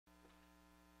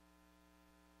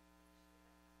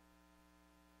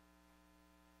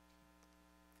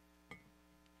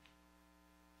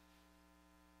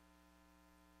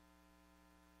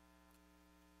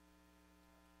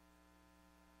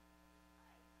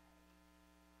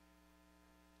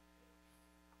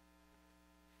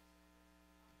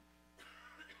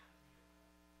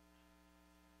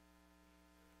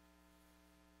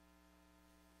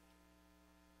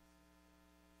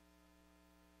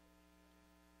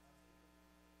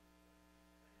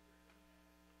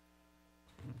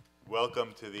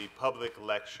Welcome to the public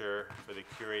lecture for the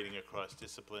Curating Across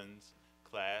Disciplines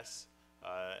class.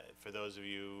 For those of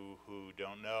you who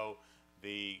don't know,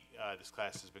 this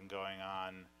class has been going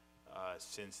on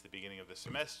since the beginning of the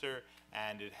semester,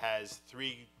 and it has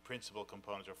three principal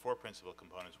components, or four principal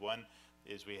components. One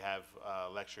is we have a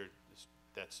lecture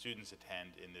that students attend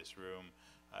in this room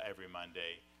every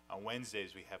Monday. On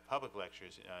Wednesdays, we have public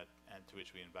lectures and to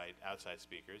which we invite outside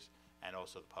speakers and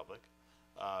also the public.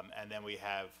 And then we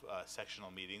have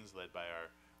sectional meetings led by our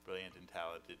brilliant and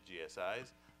talented GSIs,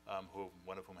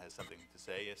 one of whom has something to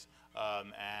say, yes.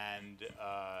 And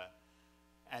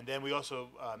then we also,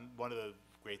 one of the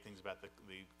great things about the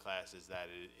class is that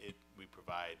we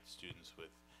provide students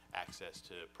with access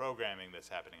to programming that's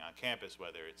happening on campus,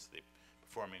 whether it's the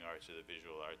performing arts or the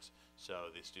visual arts.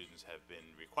 So the students have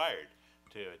been required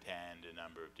to attend a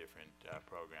number of different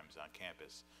programs on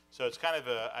campus. So it's kind of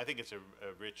I think it's a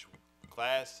rich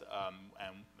class,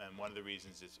 and one of the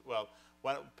reasons is, well,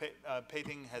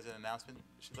 Pei-Ting has an announcement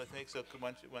she'd like to make, so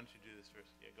why don't you do this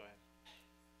first? Yeah, go ahead.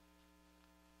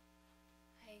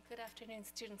 Hi, good afternoon,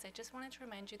 students. I just wanted to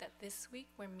remind you that this week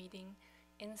we're meeting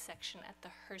in section at the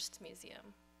Hearst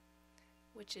Museum,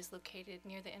 which is located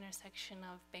near the intersection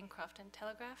of Bancroft and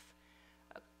Telegraph,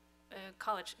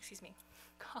 College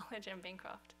and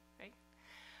Bancroft, right?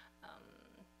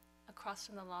 Across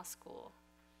from the law school,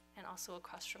 and also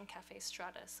across from Cafe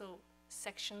Strata. So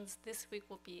sections this week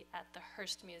will be at the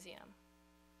Hearst Museum.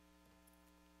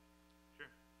 Sure.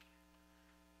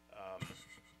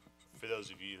 For those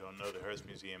of you who don't know, the Hearst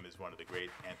Museum is one of the great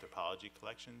anthropology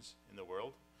collections in the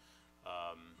world,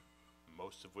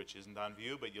 most of which isn't on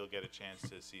view, but you'll get a chance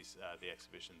to see the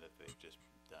exhibition that they've just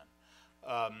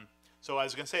done. So I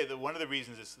was going to say that one of the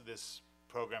reasons this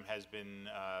program has been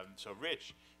so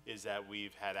rich is that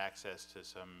we've had access to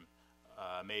some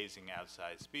amazing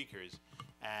outside speakers,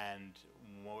 and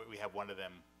we have one of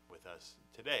them with us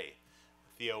today.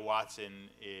 Theo Watson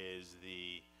is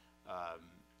the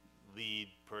lead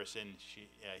person.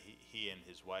 He and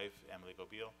his wife, Emily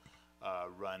Gobiel,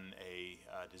 run a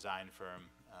design firm,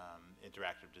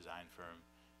 interactive design firm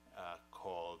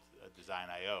called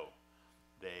Design.io.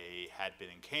 They had been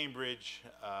in Cambridge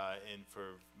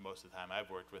for most of the time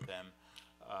I've worked with them,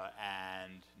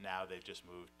 and now they've just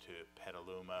moved to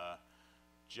Petaluma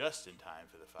just in time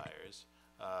for the fires.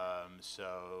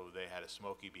 So they had a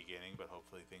smoky beginning, but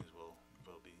hopefully things will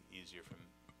be easier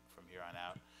from here on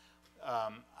out.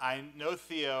 I know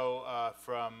Theo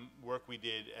from work we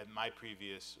did at my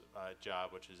previous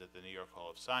job, which was at the New York Hall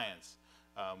of Science,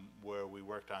 where we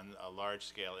worked on a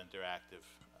large-scale interactive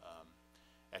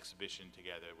exhibition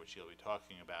together, which he'll be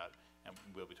talking about, and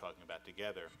we'll be talking about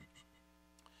together.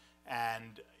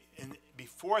 And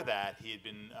before that, he had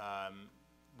been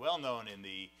well known in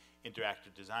the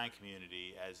interactive design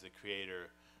community as the creator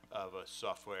of a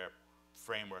software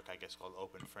framework, I guess, called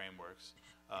openFrameworks,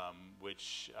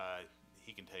 which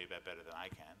he can tell you about better than I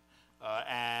can.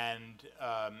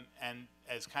 And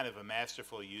as kind of a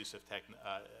masterful user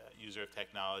of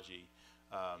technology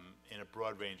in a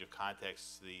broad range of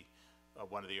contexts,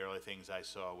 one of the early things I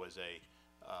saw was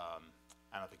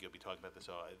I don't think you'll be talking about this,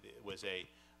 it was a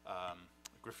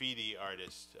graffiti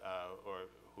artist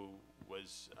who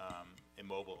was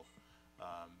immobile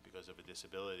because of a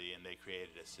disability, and they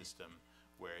created a system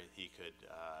where he could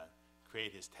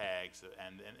create his tags,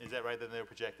 and is that right? Then they were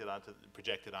projected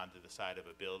onto the side of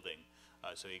a building,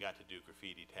 so he got to do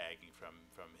graffiti tagging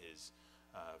from his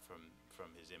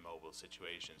immobile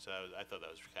situation. So I thought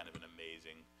that was kind of an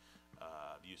amazing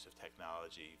use of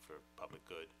technology for public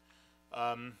good.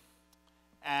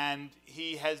 And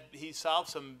he solved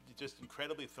some just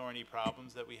incredibly thorny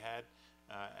problems that we had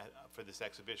for this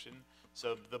exhibition.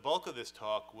 So the bulk of this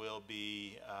talk will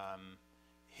be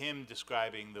him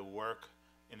describing the work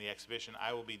in the exhibition.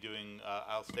 I will be doing,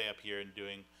 I'll stay up here and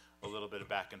doing a little bit of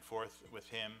back and forth with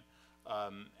him.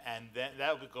 And then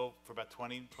that will go for about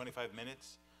 20-25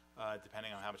 minutes,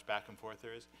 depending on how much back and forth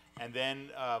there is. And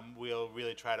then we'll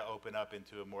really try to open up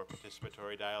into a more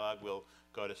participatory dialogue. We'll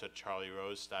go to sort of Charlie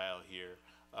Rose style here,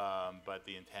 but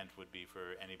the intent would be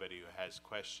for anybody who has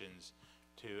questions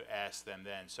to ask them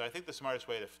then. So I think the smartest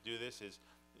way to do this is,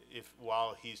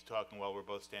 while he's talking, while we're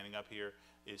both standing up here,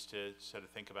 is to sort of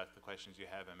think about the questions you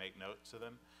have and make notes of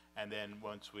them. And then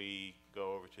once we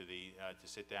go over to to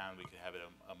sit down, we can have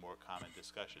a more common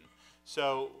discussion.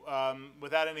 So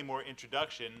without any more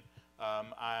introduction,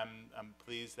 I'm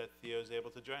pleased that Theo is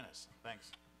able to join us. Thanks.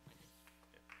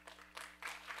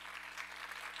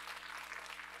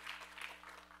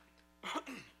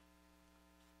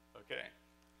 Okay.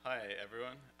 Hi,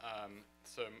 everyone.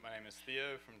 So my name is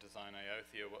Theo from Design.io,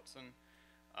 Theo Watson.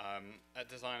 At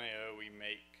Design.io, we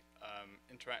make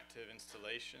interactive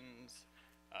installations,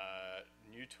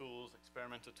 new tools,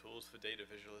 experimental tools for data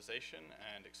visualization,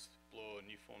 and explore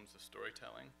new forms of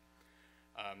storytelling.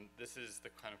 This is the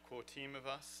kind of core team of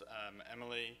us,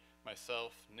 Emily,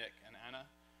 myself, Nick, and Anna.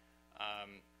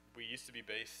 We used to be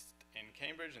based in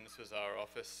Cambridge, and this was our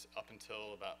office up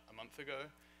until about a month ago.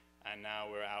 And now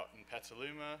we're out in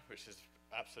Petaluma, which is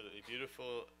absolutely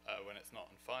beautiful when it's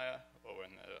not on fire, or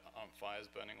when there aren't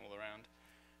fires burning all around.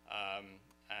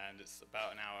 And it's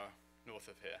about an hour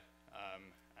north of here.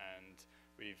 And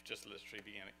we've just literally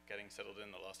been getting settled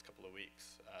in the last couple of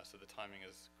weeks. So the timing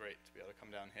is great to be able to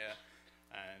come down here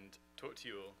and talk to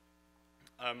you all.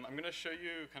 I'm going to show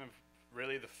you kind of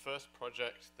really the first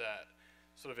project that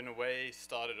sort of in a way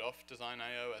started off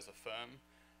Design.io as a firm.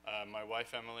 My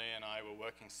wife Emily and I were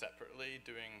working separately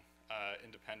doing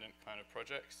independent kind of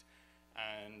projects,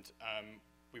 and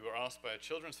we were asked by a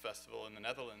children's festival in the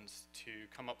Netherlands to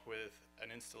come up with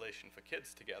an installation for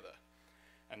kids together.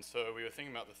 And so we were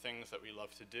thinking about the things that we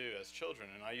love to do as children,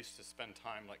 and I used to spend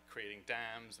time like creating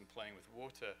dams and playing with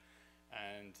water,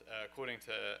 and according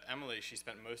to Emily, she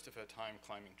spent most of her time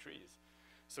climbing trees.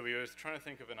 So we were trying to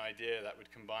think of an idea that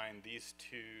would combine these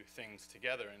two things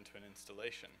together into an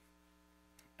installation.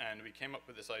 And we came up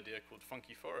with this idea called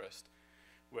Funky Forest,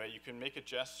 where you can make a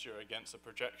gesture against a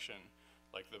projection,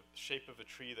 like the shape of a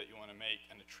tree that you want to make,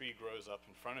 and a tree grows up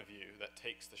in front of you that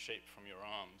takes the shape from your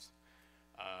arms.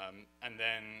 And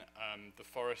then the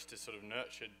forest is sort of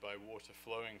nurtured by water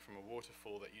flowing from a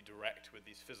waterfall that you direct with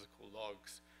these physical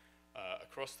logs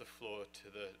across the floor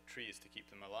to the trees to keep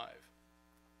them alive.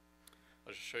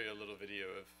 I'll just show you a little video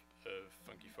of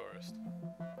Funky Forest.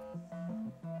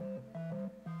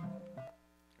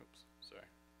 Oops, sorry.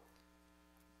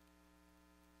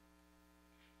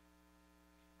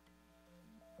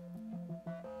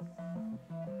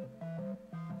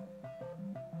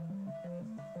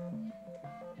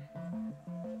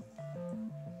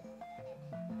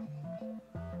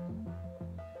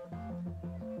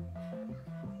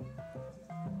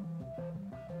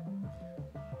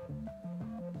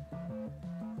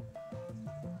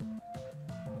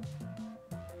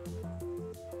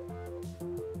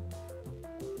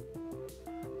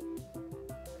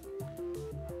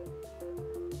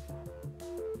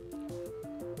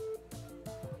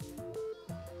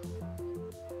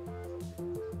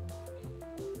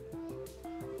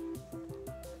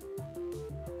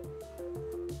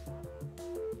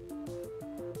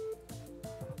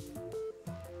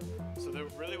 So there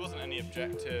really wasn't any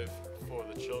objective for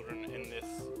the children in this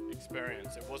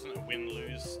experience. It wasn't a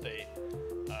win-lose state.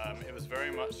 It was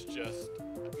very much just,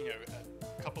 you know,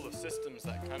 a couple of systems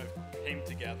that kind of came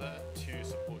together to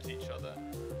support each other.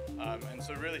 And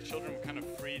so really children were kind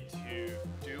of free to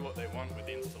do what they want with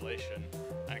the installation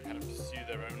and kind of pursue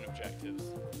their own objectives.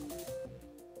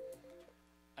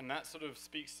 And that sort of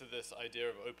speaks to this idea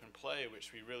of open play,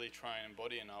 which we really try and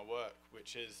embody in our work,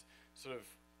 which is sort of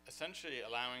essentially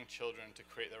allowing children to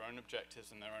create their own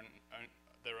objectives and their own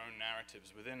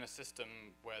narratives within a system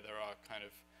where there are kind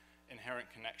of inherent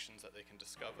connections that they can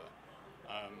discover.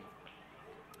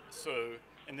 So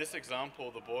in this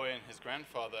example, the boy and his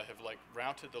grandfather have like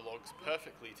routed the logs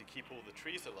perfectly to keep all the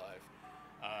trees alive.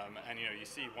 And you know, you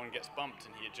see one gets bumped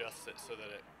and he adjusts it so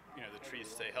that the trees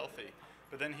stay healthy.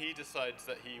 But then he decides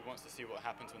that he wants to see what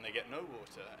happens when they get no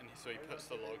water, and so he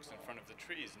puts the logs in front of the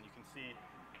trees, and you can see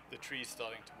the trees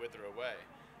starting to wither away.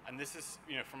 And this is,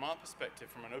 from our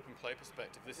perspective, from an open play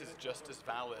perspective, this is just as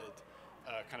valid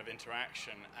kind of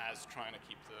interaction as trying to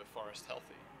keep the forest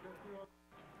healthy.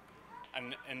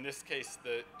 And in this case,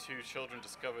 the two children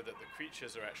discover that the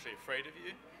creatures are actually afraid of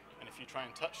you, and if you try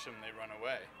and touch them, they run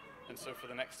away. And so for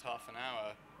the next half an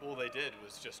hour, all they did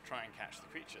was just try and catch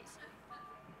the creatures.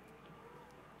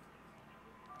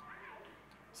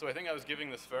 So I think I was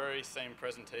giving this very same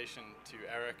presentation to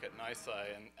Eric at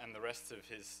NISI and the rest of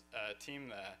his team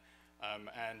there,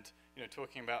 and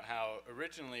talking about how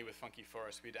originally with Funky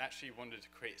Forest we'd actually wanted to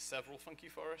create several Funky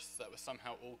Forests that were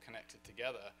somehow all connected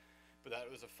together, but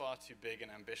that was a far too big and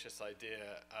ambitious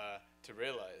idea to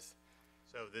realize.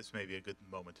 So this may be a good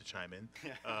moment to chime in.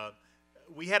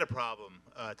 We had a problem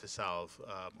to solve,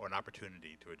 or an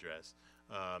opportunity to address.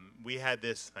 We had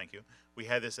this, thank you, we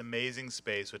had this amazing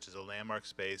space, which is a landmark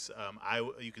space.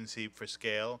 You can see for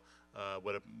scale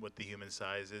what the human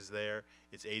size is there.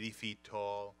 It's 80 feet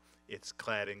tall. It's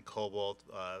clad in cobalt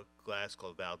glass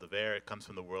called Val d'Hiver. It comes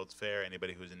from the World's Fair.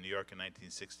 Anybody who was in New York in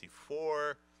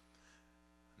 1964,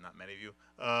 not many of you,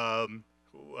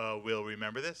 will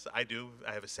remember this. I do.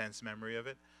 I have a sense memory of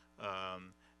it.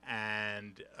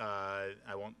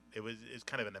 It's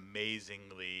kind of an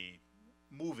amazingly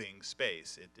moving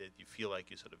space. You feel like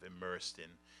you're sort of immersed in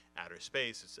outer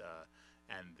space.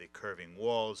 And the curving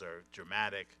walls are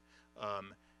dramatic.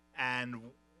 And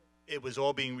it was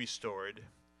all being restored.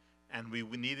 And we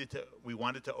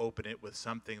wanted to open it with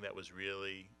something that was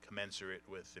really commensurate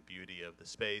with the beauty of the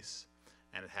space.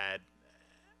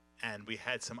 And we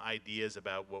had some ideas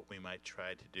about what we might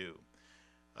try to do.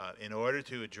 In order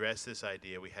to address this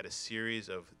idea, we had a series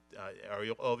of, are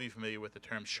all of you familiar with the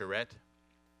term charrette?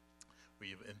 Where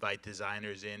you invite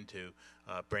designers in to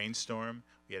brainstorm.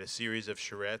 We had a series of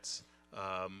charrettes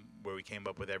where we came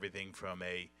up with everything from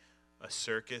a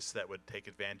circus that would take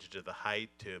advantage of the height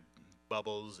to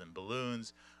bubbles and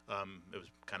balloons. It was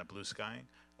kind of blue skying.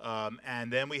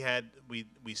 And then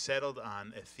we settled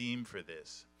on a theme for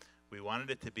this. We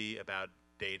wanted it to be about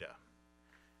data.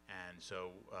 And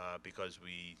so, because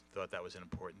we thought that was an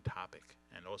important topic,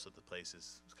 and also the place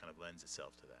kind of lends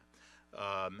itself to that.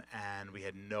 And we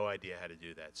had no idea how to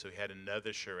do that. So we had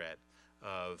another charrette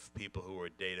of people who were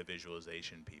data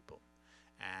visualization people.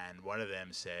 And one of them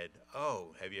said,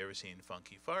 oh, have you ever seen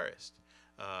Funky Forest?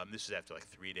 This was after like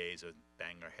 3 days of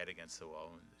banging our head against the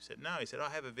wall. And he said, no. He said, oh,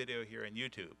 I have a video here on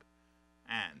YouTube.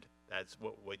 And that's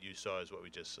what you saw is what we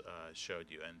just showed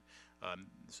you. And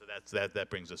so that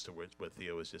brings us to what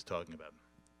Theo was just talking about.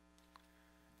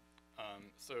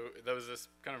 So there was this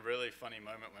kind of really funny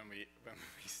moment when we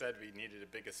said we needed a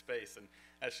bigger space, and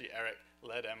actually Eric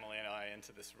led Emily and I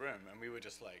into this room, and we were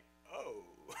just like, oh,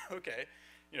 okay,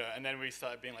 and then we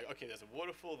started being like, okay, there's a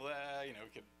waterfall there, we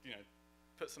could,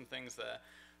 put some things there.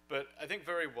 But I think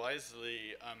very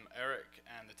wisely, Eric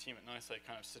and the team at NICE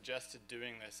kind of suggested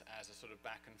doing this as a sort of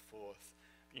back and forth,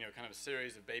 kind of a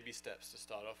series of baby steps to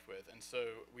start off with. And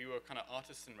so we were kind of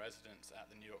artists in residence at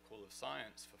the New York Hall of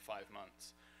Science for 5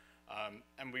 months.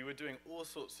 And we were doing all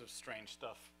sorts of strange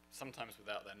stuff, sometimes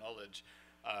without their knowledge,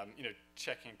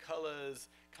 checking colors,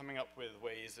 coming up with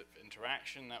ways of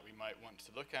interaction that we might want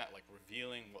to look at, like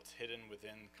revealing what's hidden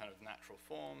within kind of natural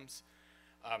forms.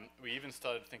 We even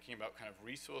started thinking about kind of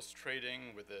resource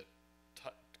trading with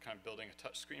kind of building a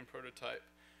touchscreen prototype.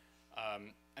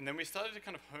 And then we started to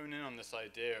kind of hone in on this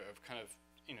idea of kind of,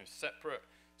 separate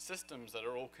systems that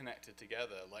are all connected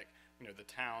together, like, the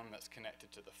town that's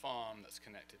connected to the farm, that's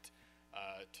connected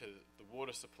to the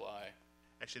water supply.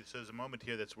 Actually, so there's a moment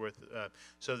here that's worth,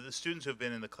 so the students who've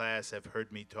been in the class have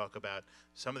heard me talk about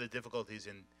some of the difficulties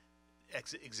in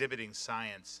exhibiting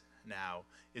science now,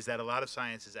 is that a lot of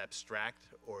science is abstract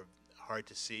or hard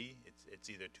to see. It's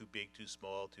either too big, too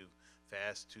small, too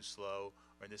fast, too slow,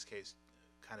 or in this case,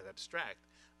 kind of abstract.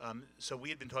 So we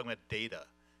had been talking about data.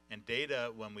 And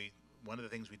data, one of the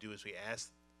things we do is we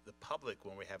ask the public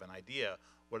when we have an idea,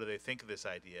 what do they think of this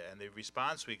idea? And the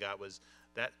response we got was,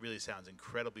 that really sounds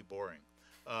incredibly boring.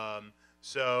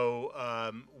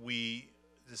 We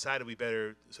decided we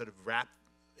better sort of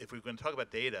if we're going to talk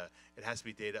about data, it has to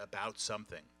be data about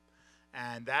something.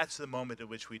 And that's the moment at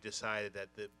which we decided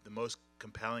that the most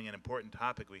compelling and important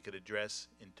topic we could address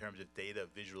in terms of data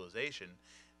visualization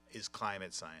is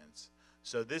climate science.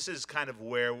 So this is kind of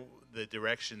where the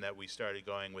direction that we started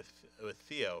going with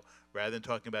Theo. Rather than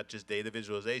talking about just data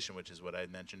visualization, which is what I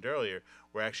mentioned earlier,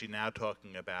 we're actually now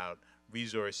talking about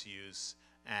resource use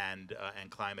and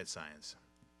climate science.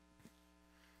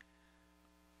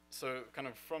 So kind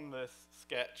of from this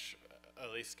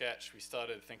early sketch, we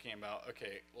started thinking about,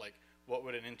 okay, like, what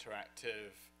would an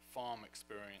interactive farm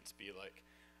experience be like?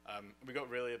 We got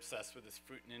really obsessed with this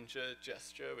fruit ninja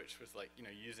gesture, which was like,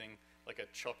 using like a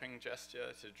chopping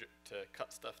gesture to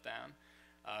cut stuff down.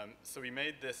 So we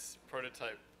made this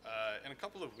prototype in a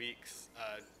couple of weeks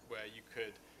where you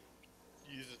could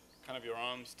use kind of your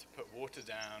arms to put water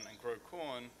down and grow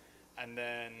corn, and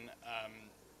then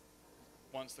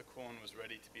once the corn was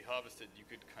ready to be harvested, you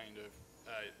could kind of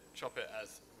chop it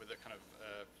with a kind of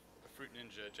a fruit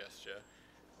ninja gesture.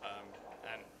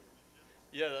 And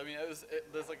yeah, I mean,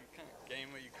 there's like a kind of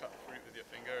game where you cut fruit with your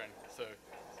finger, and so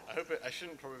I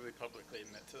shouldn't probably publicly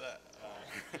admit to that,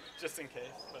 just in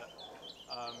case, but,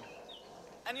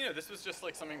 and this was just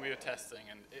like something we were testing,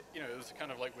 and it was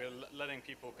kind of like we were letting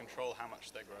people control how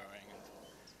much they're growing,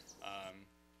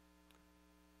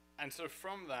 and so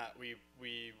from that, we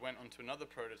went on to another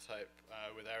prototype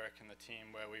with Eric and the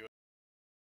team where we were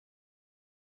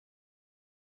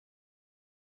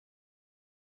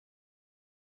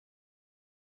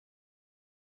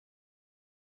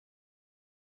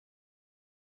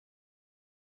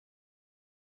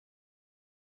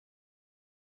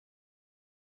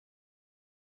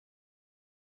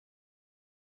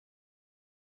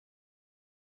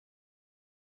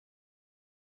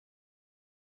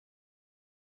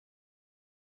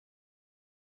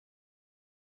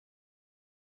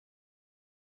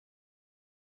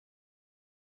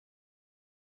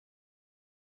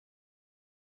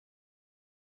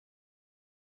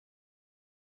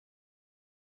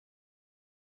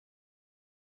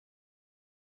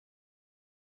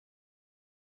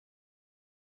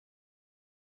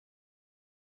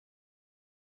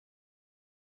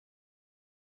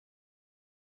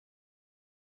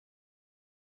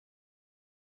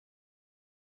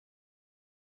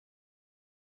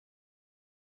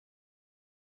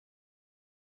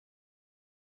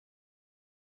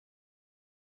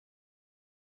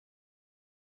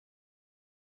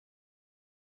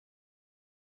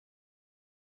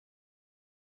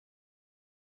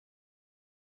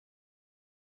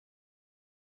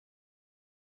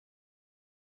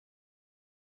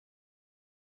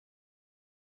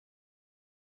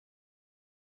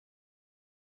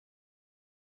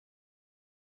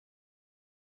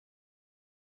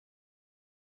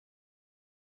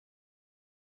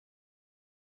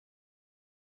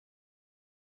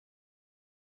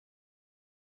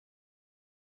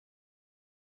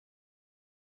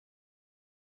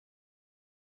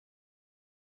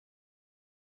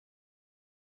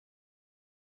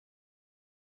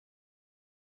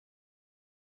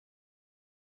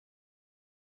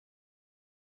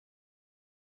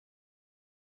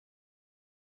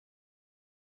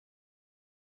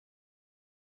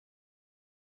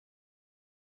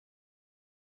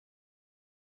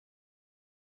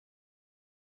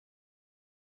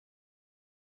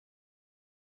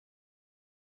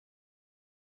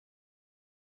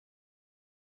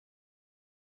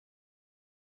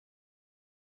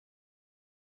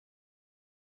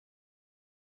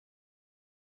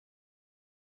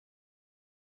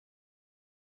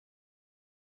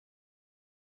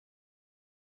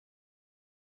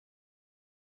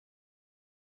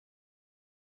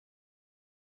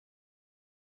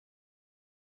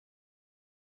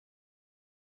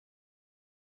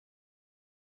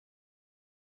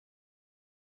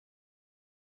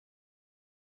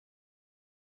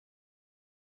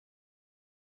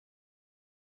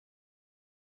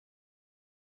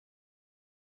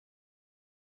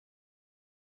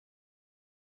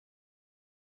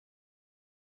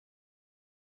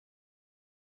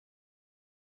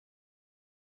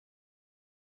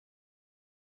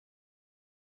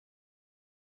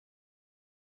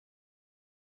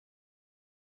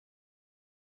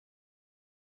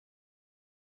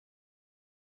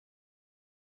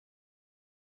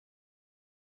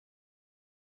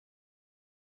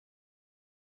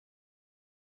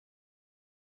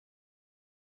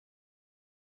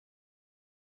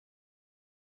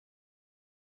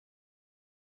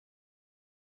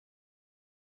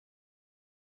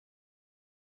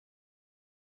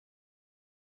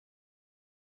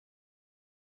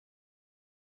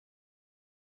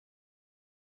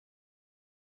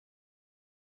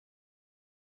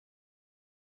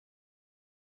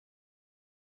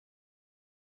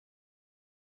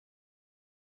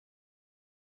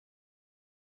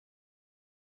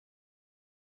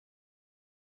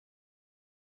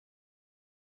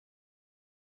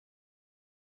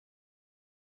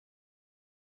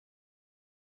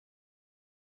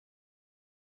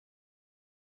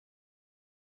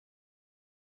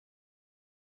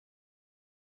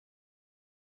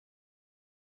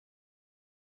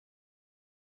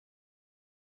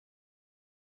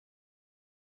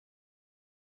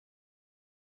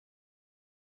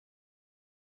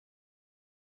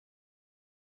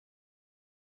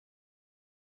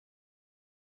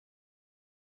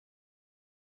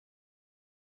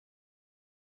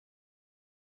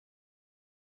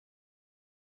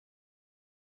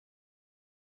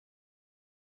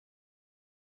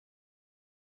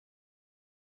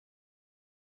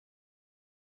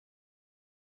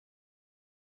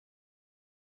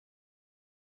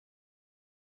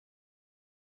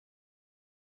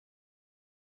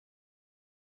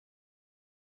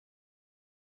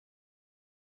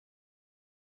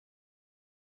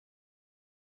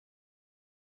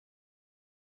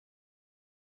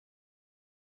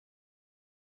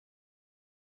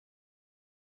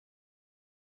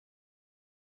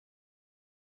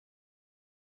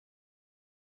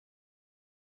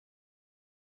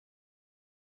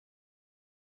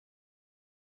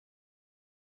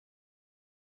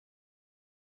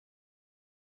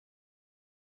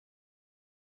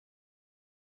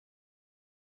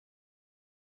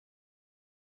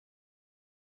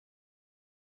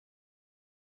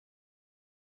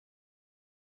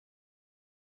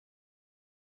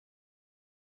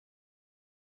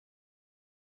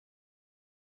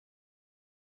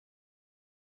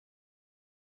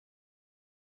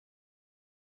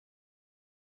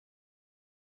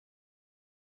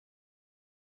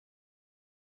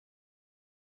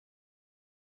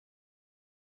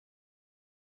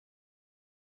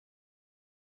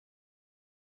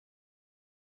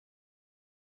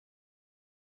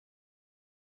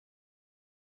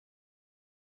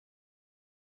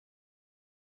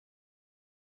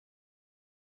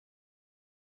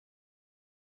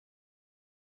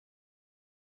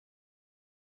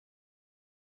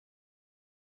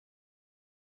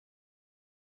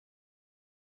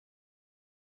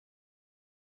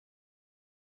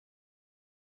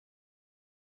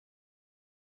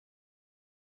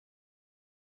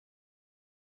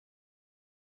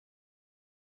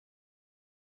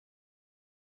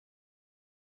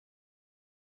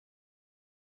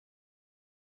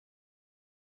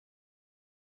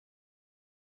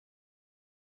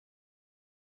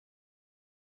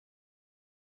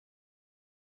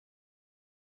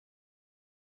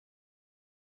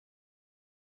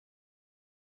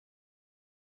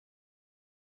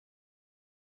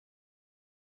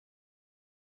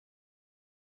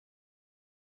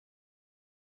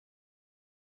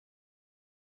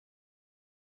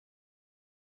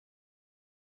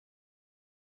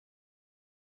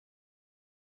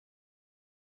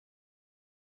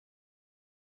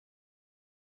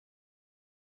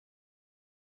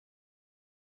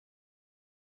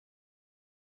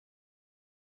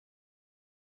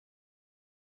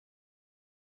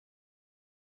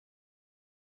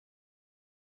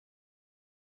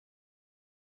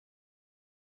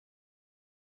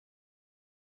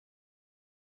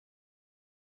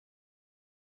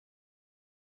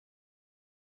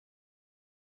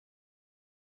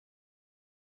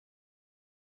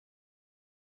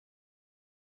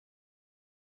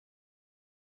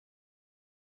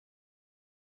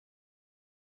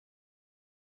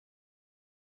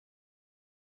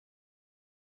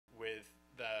with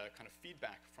the kind of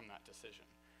feedback from that decision.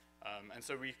 And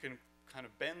so we can kind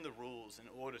of bend the rules in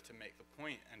order to make the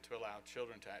point and to allow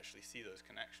children to actually see those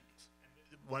connections.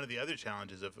 One of the other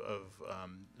challenges of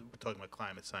talking about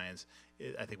climate science,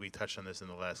 I think we touched on this in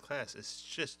the last class, it's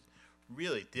just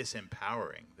really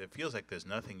disempowering. It feels like there's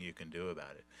nothing you can do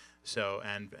about it. So,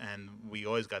 and we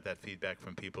always got that feedback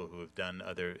from people who have done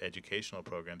other educational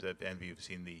programs. And you've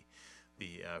seen the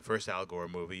first Al Gore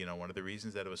movie. You know, one of the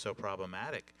reasons that it was so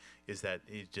problematic is that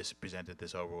it just presented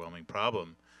this overwhelming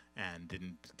problem and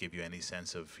didn't give you any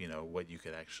sense of, you know, what you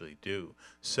could actually do.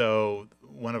 So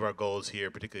one of our goals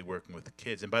here, particularly working with the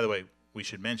kids, and by the way, we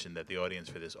should mention that the audience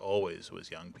for this always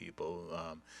was young people,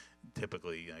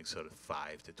 typically like sort of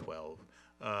 5 to 12,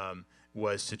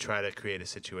 was to try to create a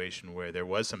situation where there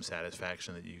was some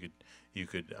satisfaction that you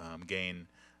could gain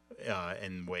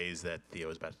in ways that Theo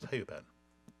was about to tell you about.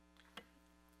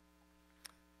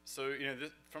 So, you know,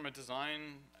 from a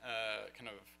design kind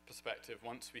of perspective,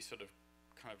 once we sort of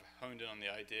kind of honed in on the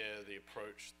idea, the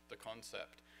approach, the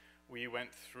concept, we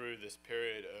went through this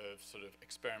period of sort of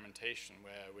experimentation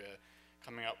where we're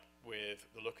coming up with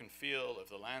the look and feel of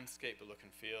the landscape, the look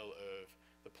and feel of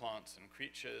the plants and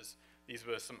creatures. These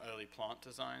were some early plant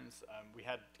designs. We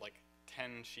had like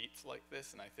 10 sheets like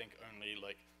this, and I think only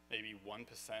like maybe 1%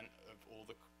 of all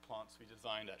the plants we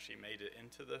designed actually made it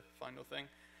into the final thing.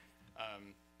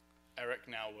 Eric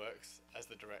now works as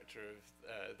the director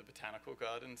of the Botanical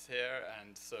Gardens here,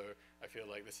 and so I feel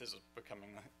like this is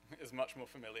becoming is much more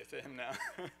familiar to him now.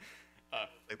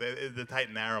 Like the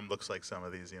Titan arum looks like some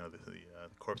of these, you know, the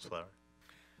corpse flower.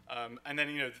 And then,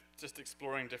 you know, just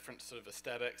exploring different sort of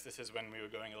aesthetics. This is when we were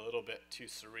going a little bit too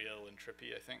surreal and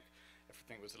trippy, I think.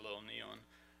 Everything was a little neon.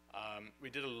 We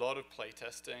did a lot of play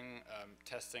testing,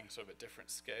 testing sort of at different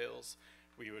scales.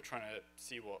 We were trying to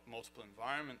see what multiple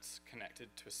environments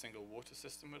connected to a single water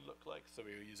system would look like. So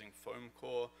we were using foam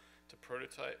core to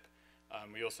prototype.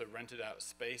 We also rented out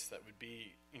space that would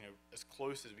be, you know, as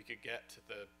close as we could get to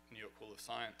the New York School of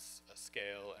Science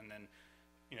scale, and then,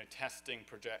 you know, testing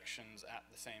projections at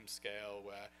the same scale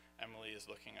where Emily is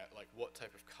looking at like what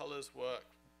type of colors work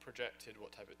projected,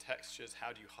 what type of textures,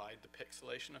 how do you hide the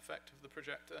pixelation effect of the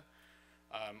projector.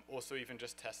 Also even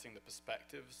just testing the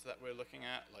perspectives that we're looking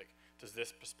at, like does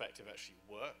this perspective actually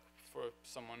work for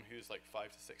someone who's like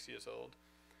 5 to 6 years old?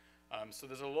 So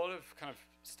there's a lot of kind of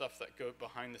stuff that go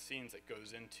behind the scenes that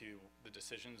goes into the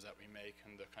decisions that we make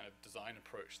and the kind of design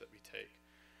approach that we take.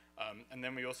 And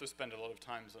then we also spend a lot of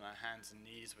times on our hands and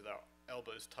knees with our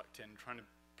elbows tucked in, trying to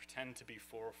pretend to be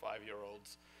 4 or 5 year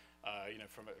olds, you know,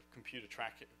 from a computer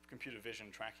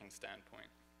vision tracking standpoint.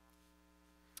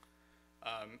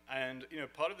 And, you know,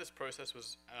 part of this process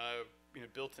was, you know,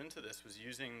 built into this was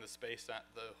using the space at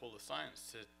the Hall of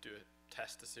Science to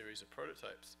test a series of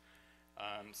prototypes.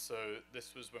 So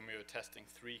this was when we were testing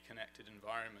 3 connected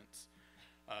environments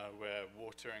where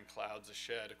water and clouds are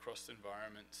shared across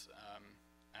environments,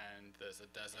 and there's a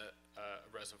desert, a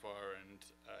reservoir, and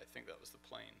I think that was the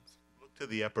plains. Look to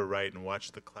the upper right and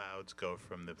watch the clouds go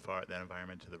from that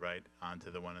environment to the right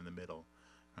onto the one in the middle.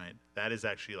 Right, that is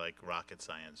actually like rocket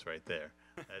science right there.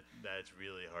 That's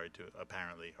really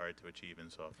apparently hard to achieve in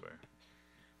software.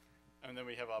 And then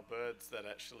we have our birds that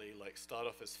actually like start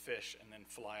off as fish and then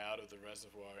fly out of the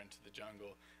reservoir into the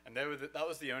jungle. And that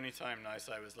was the only time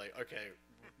I was like, okay,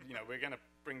 you know, we're going to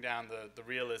bring down the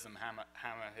realism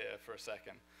hammer here for a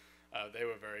second. They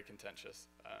were very contentious.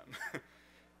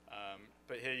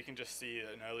 But here you can just see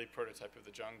an early prototype of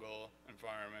the jungle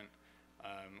environment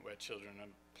where children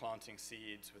are planting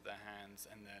seeds with their hands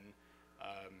and then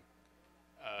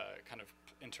kind of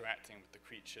interacting with the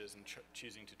creatures and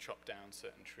choosing to chop down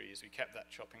certain trees. We kept that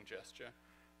chopping gesture.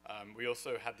 We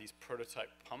also had these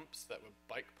prototype pumps that were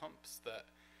bike pumps that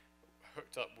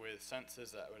hooked up with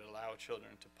sensors that would allow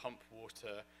children to pump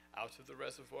water out of the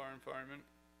reservoir environment.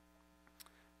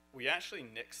 We actually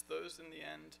nixed those in the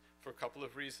end for a couple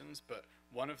of reasons, but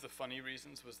one of the funny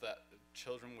reasons was that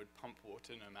children would pump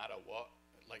water no matter what.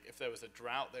 Like if there was a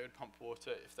drought, they would pump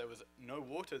water. If there was no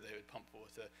water, they would pump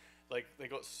water. Like they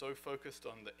got so focused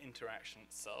on the interaction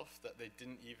itself that they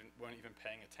weren't even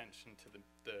paying attention to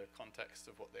the context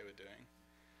of what they were doing.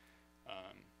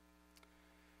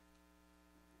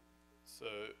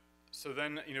 So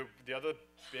then, you know, the other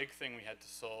big thing we had to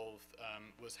solve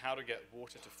was how to get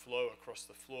water to flow across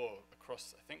the floor,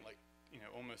 across I think like, you know,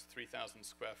 almost 3,000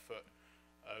 square foot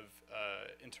of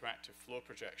interactive floor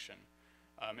projection.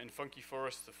 In Funky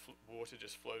Forest, the water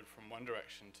just flowed from one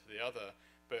direction to the other,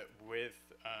 but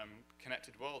with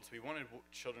Connected Worlds, we wanted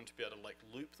children to be able to like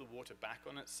loop the water back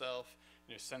on itself,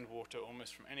 you know, send water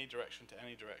almost from any direction to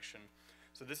any direction.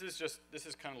 So this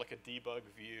is kind of like a debug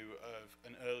view of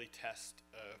an early test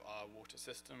of our water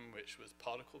system, which was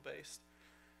particle-based.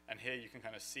 And here you can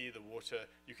kind of see the water.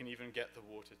 You can even get the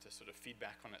water to sort of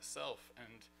feedback on itself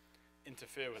and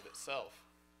interfere with itself,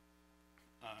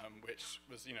 which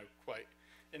was, quite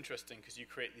interesting, because you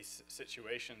create these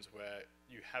situations where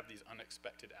you have these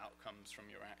unexpected outcomes from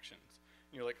your actions.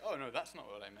 And you're like, oh no, that's not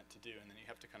what I meant to do, and then you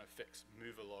have to kind of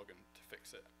move a log and to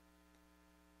fix it.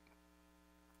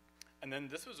 And then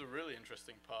this was a really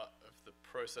interesting part of the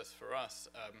process for us.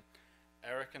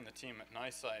 Eric and the team at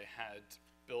NICI had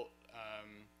built,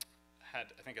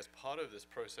 I think as part of this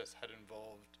process, had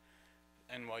involved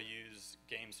NYU's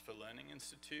Games for Learning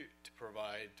Institute to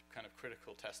provide kind of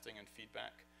critical testing and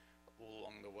feedback all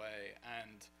along the way.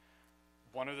 And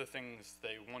one of the things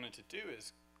they wanted to do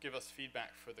is give us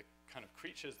feedback for the kind of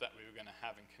creatures that we were going to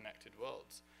have in Connected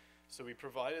Worlds. So we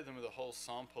provided them with a whole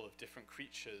sample of different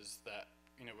creatures that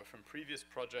were from previous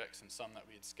projects and some that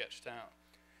we had sketched out.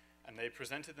 And they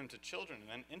presented them to children and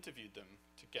then interviewed them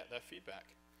to get their feedback.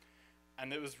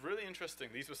 And it was really interesting.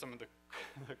 These were some of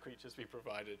the creatures we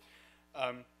provided.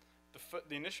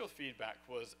 The initial feedback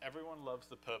was everyone loves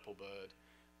the purple bird.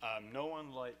 No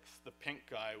one likes the pink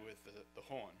guy with the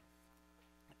horn.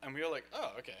 And we were like,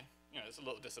 oh, okay. It's a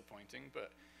little disappointing,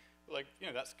 but like,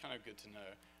 that's kind of good to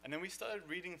know. And then we started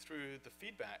reading through the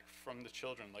feedback from the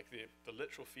children, like the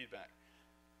literal feedback.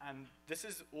 And this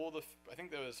is all I think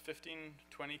there was 15,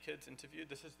 20 kids interviewed.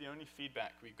 This is the only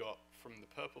feedback we got from the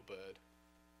purple bird.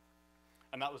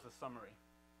 And that was the summary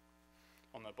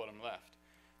on the bottom left.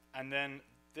 And then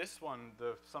this one,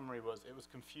 the summary was, it was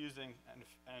confusing,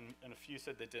 and a few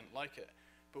said they didn't like it.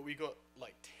 But we got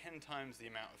like 10 times the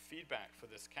amount of feedback for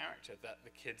this character that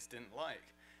the kids didn't like.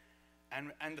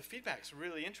 And the feedback's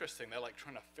really interesting. They're like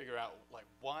trying to figure out like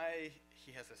why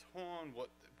he has this horn, what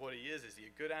he is he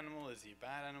a good animal, is he a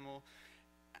bad animal?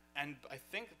 And I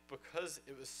think because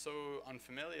it was so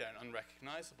unfamiliar and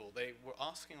unrecognizable, they were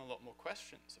asking a lot more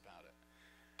questions about it.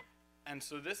 And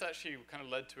so this actually kind of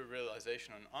led to a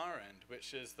realization on our end,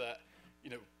 which is that,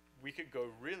 we could go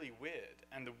really weird.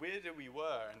 And the weirder we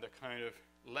were and the kind of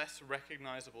less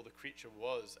recognizable the creature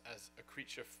was as a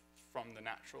creature from the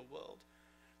natural world,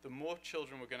 the more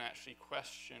children were going to actually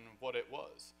question what it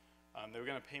was. They were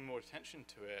going to pay more attention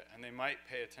to it, and they might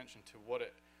pay attention to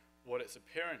what its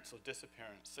appearance or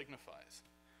disappearance signifies.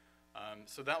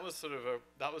 So that was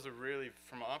that was a really,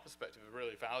 from our perspective, a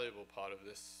really valuable part of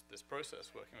this process,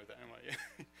 working with the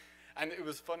NYU. And it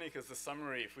was funny because the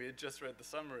summary, if we had just read the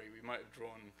summary, we might have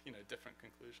drawn different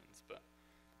conclusions. But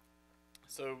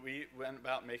so we went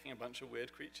about making a bunch of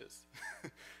weird creatures.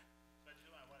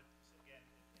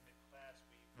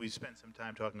 We spent some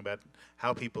time talking about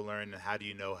how people learn and how do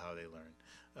you know how they learn.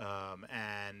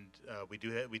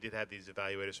 We did have these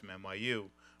evaluators from NYU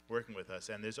working with us,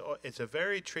 and it's a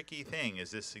very tricky thing,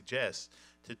 as this suggests,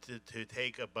 to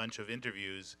take a bunch of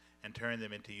interviews and turn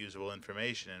them into usable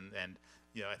information. And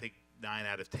I think 9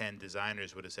 out of 10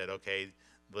 designers would have said, okay,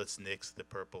 let's nix the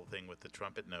purple thing with the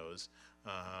trumpet nose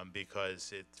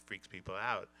because it freaks people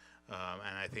out.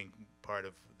 And I think part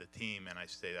of the team, and I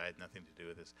say I had nothing to do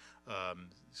with this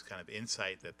kind of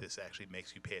insight that this actually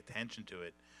makes you pay attention to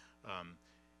it,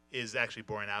 is actually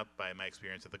borne out by my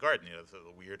experience at the garden. So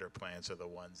the weirder plants are the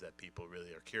ones that people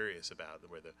really are curious about,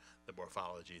 where the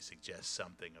morphology suggests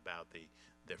something about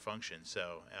their function.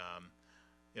 So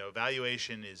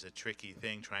evaluation is a tricky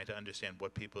thing. Trying to understand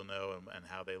what people know and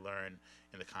how they learn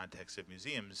in the context of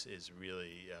museums is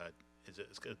really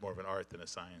it's more of an art than a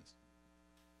science.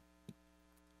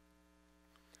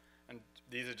 And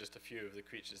these are just a few of the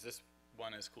creatures. This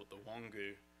one is called the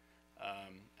wongu,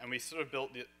 and we sort of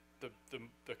built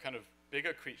the kind of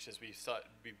bigger creatures. We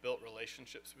built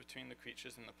relationships between the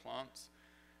creatures and the plants.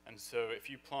 And so if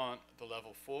you plant the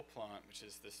level 4 plant, which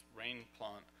is this rain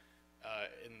plant,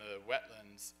 in the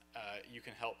wetlands, you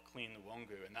can help clean the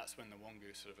wongu, and that's when the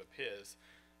wongu sort of appears.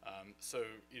 So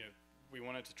we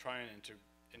wanted to try and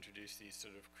introduce these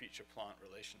sort of creature-plant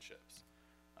relationships.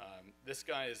 This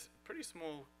guy is a pretty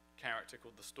small character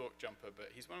called the stalk jumper, but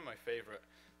he's one of my favorites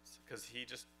because he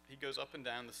goes up and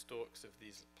down the stalks of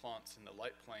these plants in the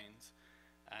light planes,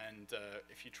 and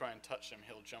if you try and touch him,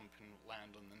 he'll jump and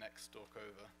land on the next stalk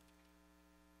over.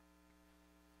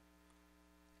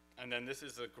 And then this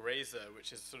is a grazer,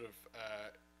 which is sort of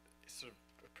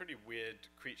a pretty weird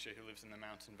creature who lives in the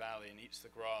mountain valley and eats the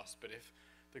grass. But if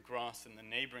the grass in the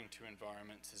neighboring 2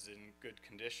 environments is in good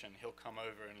condition, he'll come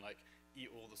over and like eat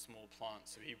all the small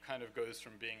plants. So he kind of goes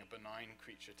from being a benign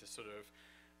creature to sort of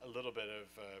a little bit of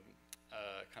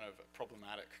kind of a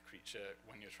problematic creature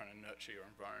when you're trying to nurture your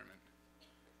environment.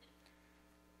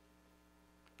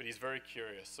 But he's very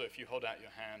curious, so if you hold out your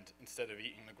hand, instead of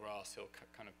eating the grass, he'll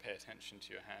kind of pay attention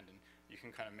to your hand, and you can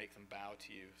kind of make them bow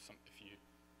to you if you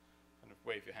kind of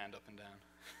wave your hand up and down.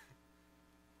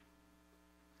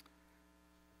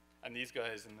 And these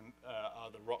guys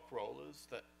are the rock rollers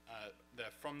that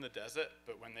they're from the desert,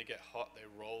 but when they get hot, they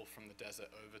roll from the desert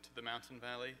over to the mountain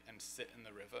valley and sit in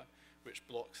the river, which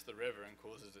blocks the river and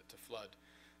causes it to flood.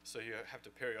 So you have to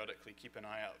periodically keep an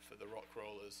eye out for the rock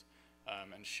rollers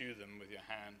and shoo them with your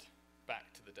hand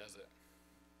back to the desert.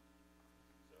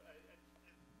 So I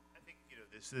think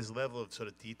this level of sort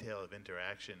of detail of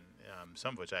interaction,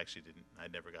 some of which I actually didn't,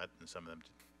 I'd never gotten, some of them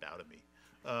just bow to me.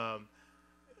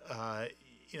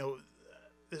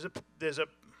 There's a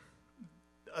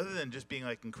other than just being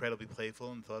like incredibly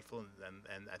playful and thoughtful,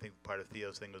 and I think part of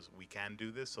Theo's thing was we can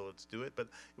do this, so let's do it. But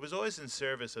it was always in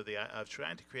service of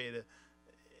trying to create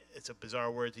it's a bizarre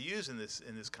word to use in this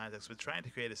context, but trying to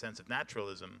create a sense of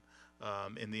naturalism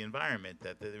in the environment,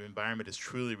 that the environment is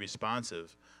truly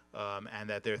responsive, and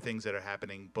that there are things that are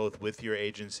happening both with your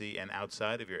agency and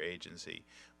outside of your agency,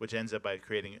 which ends up by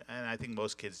creating, and I think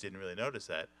most kids didn't really notice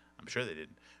that, I'm sure they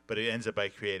didn't, but it ends up by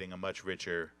creating a much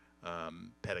richer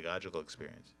pedagogical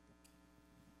experience.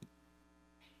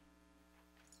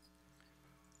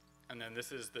 And then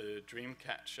this is the dream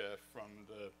catcher from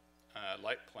the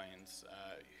light planes,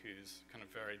 who's kind of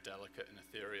very delicate and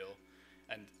ethereal.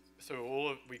 And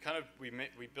so we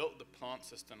built the plant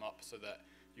system up so that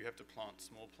you have to plant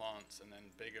small plants and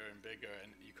then bigger and bigger,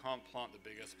 and you can't plant the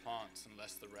biggest plants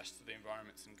unless the rest of the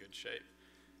environment's in good shape.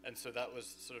 And so that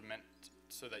was sort of meant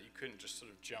so that you couldn't just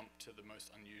sort of jump to the most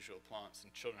unusual plants,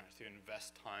 and children had to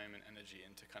invest time and energy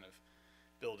into kind of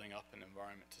building up an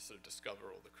environment to sort of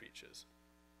discover all the creatures.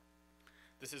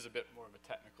 This is a bit more of a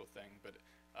technical thing, but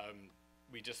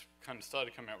we just kind of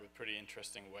started coming up with pretty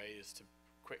interesting ways to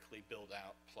quickly build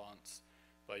out plants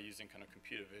by using kind of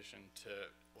computer vision to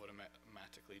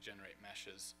automatically generate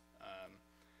meshes.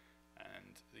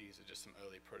 And these are just some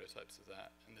early prototypes of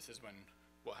that. And this is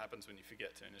what happens when you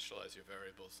forget to initialize your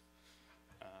variables.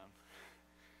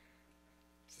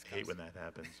 I hate when that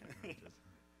happens.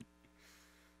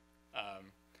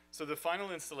 So the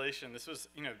final installation, this was,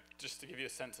 just to give you a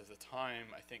sense of the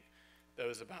time, I think there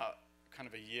was about kind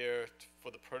of a year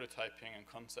for the prototyping and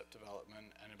concept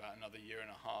development, and about another year and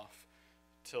a half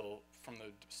till from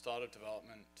the start of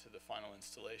development to the final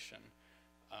installation.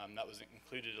 That was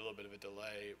included a little bit of a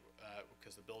delay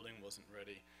because the building wasn't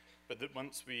ready. But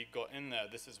once we got in there,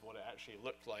 this is what it actually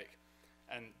looked like.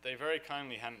 And they very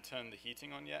kindly hadn't turned the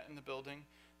heating on yet in the building.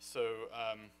 So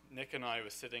Nick and I were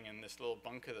sitting in this little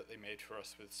bunker that they made for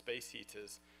us with space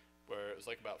heaters, where it was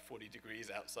like about 40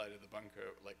 degrees outside of the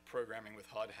bunker, like programming with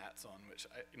hard hats on, which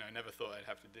I never thought I'd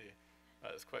have to do.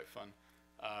 It was quite fun.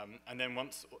 And then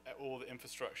once all the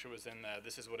infrastructure was in there,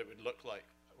 this is what it would look like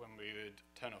when we would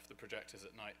turn off the projectors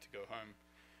at night to go home.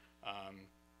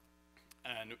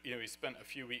 And we spent a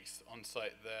few weeks on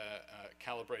site there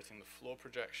calibrating the floor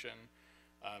projection.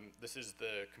 This is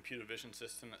the computer vision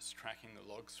system that's tracking the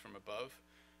logs from above,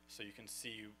 so you can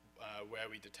see where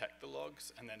we detect the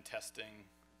logs, and then testing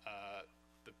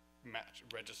the match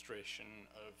registration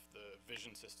of the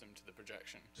vision system to the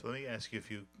projection. So let me ask you a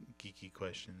few geeky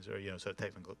questions, or sort of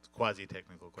technical,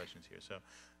 quasi-technical questions here. So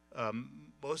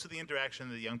most of the interaction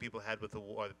that young people had with the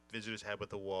wall, or the visitors had with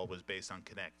the wall, was based on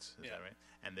Connects. Is that right?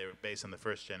 And they were based on the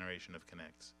first generation of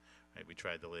Connects. Right? We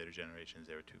tried the later generations;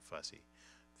 they were too fussy.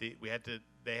 They had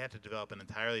to develop an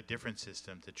entirely different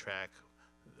system to track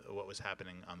what was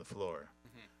happening on the floor.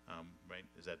 Right?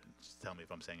 Just tell me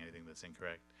if I'm saying anything that's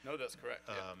incorrect. No, that's correct.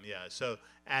 Yeah. So,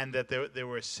 and that there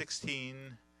were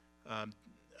 16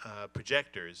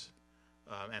 projectors,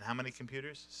 and how many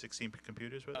computers? 16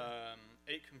 computers were there?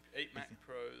 8 Mac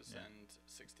Pros and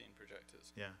 16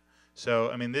 projectors. Yeah.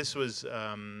 So, I mean, this was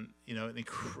an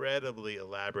incredibly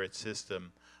elaborate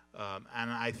system,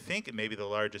 and I think it may be the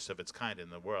largest of its kind in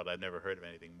the world. I've never heard of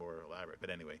anything more elaborate. But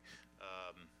anyway,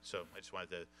 so I just wanted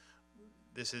to.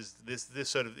 This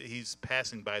sort of, he's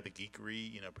passing by the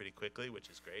geekery, pretty quickly, which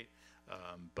is great.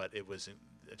 But it was,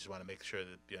 I just want to make sure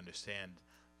that you understand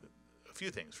a few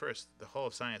things. First, the whole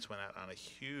of science went out on a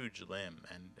huge limb,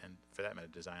 and for that matter,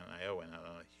 Design.io went out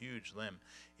on a huge limb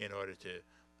in order to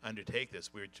undertake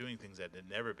this. We were doing things that had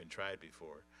never been tried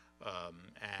before.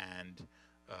 And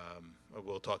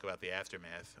we'll talk about the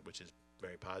aftermath, which is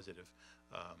very positive,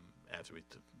 after we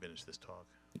finish this talk.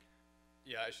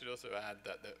 Yeah, I should also add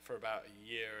that for about a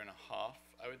year and a half,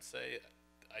 I would say,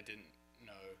 I didn't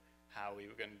know how we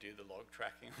were going to do the log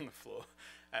tracking on the floor.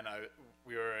 And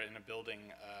we were in a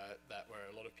building where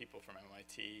a lot of people from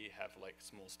MIT have like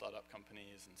small startup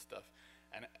companies and stuff.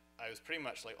 And I was pretty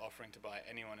much like offering to buy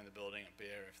anyone in the building a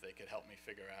beer if they could help me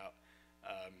figure out.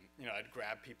 You know, I'd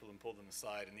grab people and pull them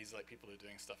aside, and these are like people who are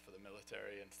doing stuff for the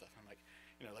military and stuff. I'm like,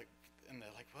 you know, like, and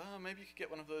they're like, well, maybe you could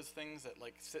get one of those things that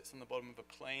like sits on the bottom of a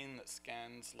plane that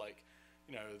scans like,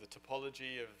 you know, the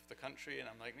topology of the country. And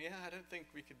I'm like, yeah, I don't think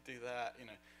we could do that, you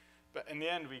know. But in the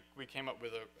end, we came up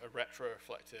with a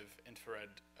retroreflective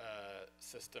infrared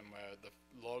system where the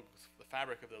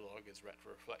fabric of the log is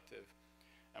retroreflective.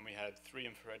 And we had 3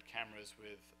 infrared cameras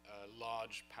with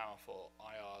large, powerful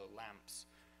IR lamps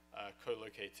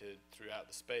co-located throughout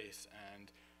the space,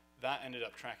 and that ended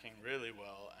up tracking really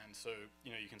well. And so,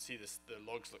 you know, you can see the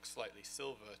logs look slightly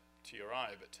silver to your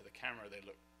eye, but to the camera they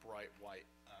look bright white.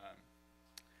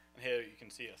 And here you can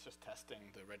see us just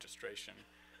testing the registration.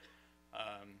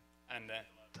 And then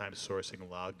time sourcing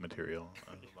log material,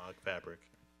 log fabric.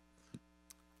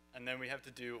 And then we have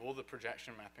to do all the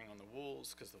projection mapping on the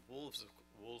walls, because the walls,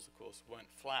 of course,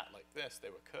 weren't flat like this, they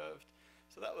were curved.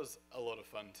 So that was a lot of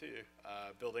fun too,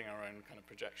 building our own kind of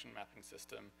projection mapping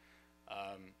system.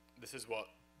 This is what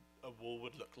a wall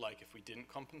would look like if we didn't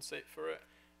compensate for it,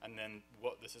 and then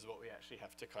this is what we actually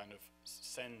have to kind of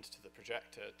send to the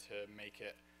projector to make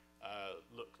it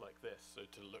look like this, so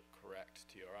to look correct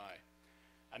to your eye.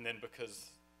 And then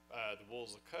because the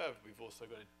walls are curved, we've also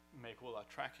got to make all our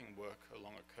tracking work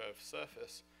along a curved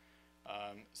surface.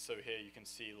 So here you can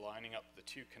see lining up the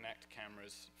 2 Connect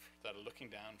cameras that are looking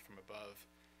down from above,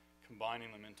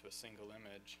 combining them into a single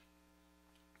image,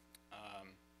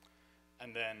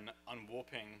 and then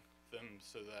unwarping them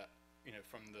so that, you know,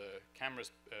 from the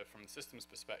cameras, from the system's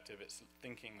perspective, it's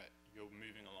thinking that you're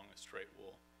moving along a straight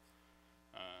wall.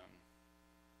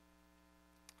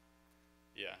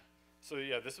 Yeah. So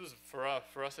yeah, this was for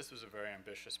us. This was a very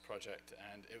ambitious project,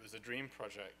 and it was a dream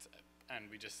project. And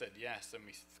we just said yes, and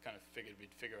we kind of figured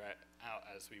we'd figure it out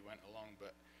as we went along.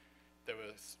 But there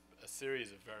was a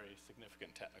series of very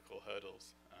significant technical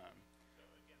hurdles.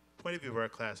 Point of view of our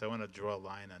class, I want to draw a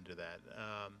line under that.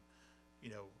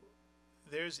 You know,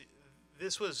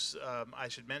 this was, I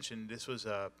should mention, this was,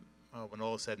 when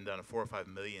all is said and done, a $4 or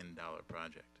 $5 million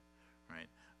project, right?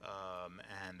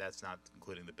 And that's not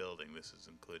including the building. This is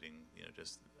including, you know,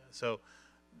 just, so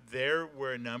there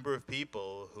were a number of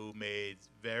people who made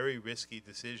very risky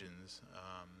decisions,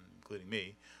 including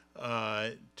me,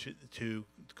 to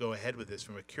go ahead with this.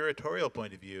 From a curatorial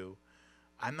point of view,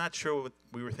 I'm not sure what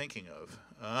we were thinking of.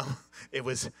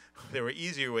 There were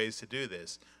easier ways to do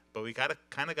this, but we kind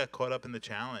of got caught up in the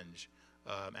challenge,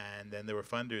 and then there were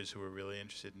funders who were really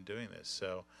interested in doing this.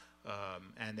 So,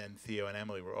 and then Theo and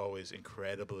Emily were always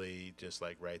incredibly just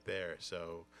like right there.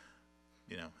 So,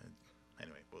 you know,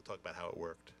 anyway, we'll talk about how it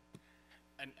worked.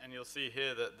 And you'll see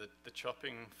here that the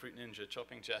chopping, Fruit Ninja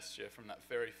chopping gesture from that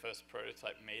very first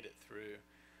prototype made it through.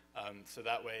 So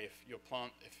that way,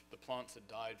 if the plants had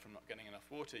died from not getting enough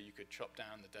water, you could chop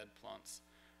down the dead plants.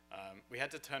 We had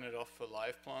to turn it off for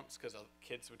live plants because our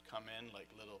kids would come in like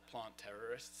little plant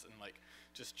terrorists and like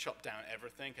just chop down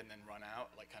everything and then run out,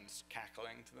 like kind of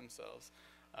cackling to themselves.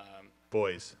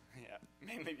 Boys.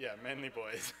 Yeah, mainly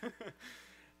boys.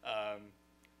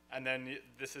 And then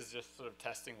this is just sort of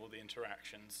testing all the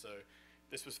interactions. So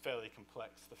this was fairly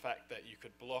complex. The fact that you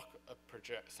could block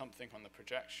something on the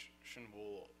projection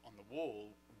wall on the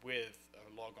wall with a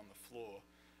log on the floor,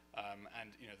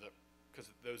 and you know,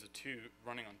 because those are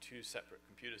running on 2 separate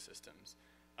computer systems,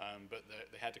 but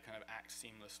they had to kind of act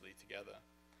seamlessly together.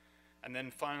 And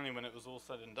then finally, when it was all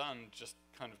said and done, just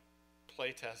kind of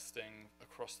play testing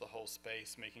across the whole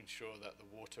space, making sure that the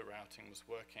water routing was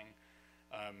working.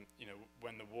 You know,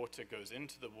 when the water goes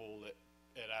into the wall, it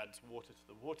adds water to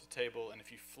the water table, and if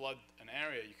you flood an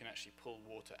area, you can actually pull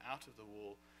water out of the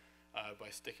wall by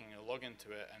sticking a log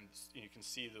into it, and you can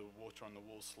see the water on the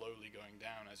wall slowly going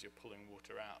down as you're pulling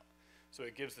water out. So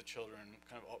it gives the children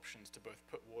kind of options to both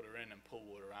put water in and pull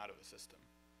water out of a system.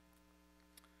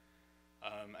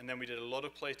 And then we did a lot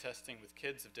of play testing with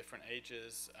kids of different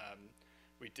ages.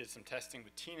 We did some testing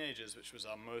with teenagers, which was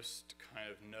our most kind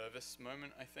of nervous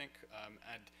moment, I think.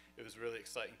 And it was really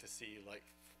exciting to see like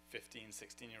 15,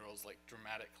 16-year-olds like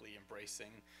dramatically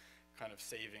embracing kind of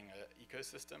saving an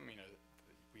ecosystem. You know,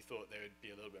 we thought they would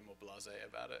be a little bit more blasé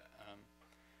about it.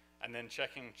 And then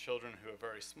checking children who are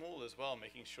very small as well,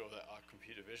 making sure that our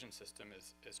computer vision system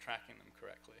is tracking them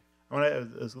correctly. I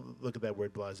want to look at that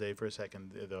word blasé for a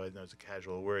second, though I know it's a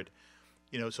casual word.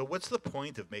 You know, so what's the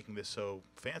point of making this so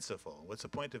fanciful? What's the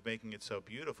point of making it so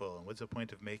beautiful? And what's the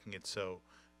point of making it so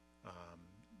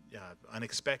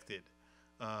unexpected?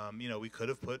 You know, we could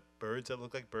have put birds that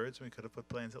look like birds, and we could have put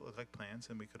plants that look like plants,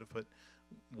 and we could have put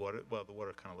water. Well, the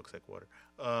water kind of looks like water.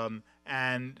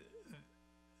 And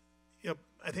you know,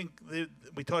 I think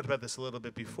we talked about this a little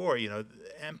bit before. You know,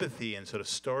 empathy and sort of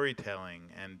storytelling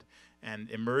and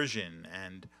immersion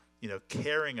and, you know,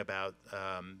 caring about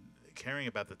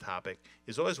the topic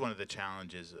is always one of the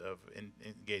challenges of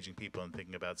engaging people and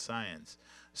thinking about science.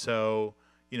 So,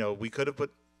 you know, we could have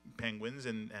put penguins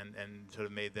and sort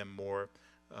of made them more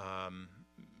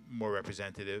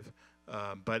representative,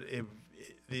 but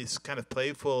this kind of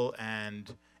playful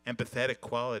and empathetic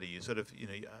quality, you sort of, you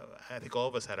know, I think all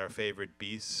of us had our favorite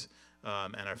beasts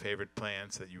and our favorite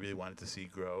plants that you really wanted to see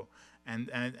grow, and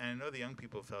I know the young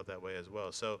people felt that way as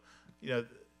well. So, you know,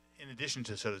 in addition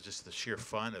to sort of just the sheer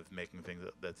fun of making things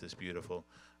that's this beautiful,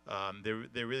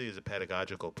 there really is a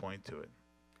pedagogical point to it.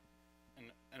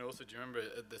 And also, do you remember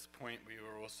at this point we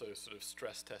were also sort of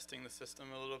stress testing the system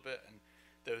a little bit, and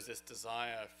there was this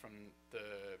desire from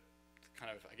the kind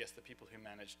of, I guess, the people who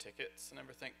manage tickets and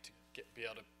everything to be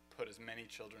able to put as many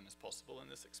children as possible in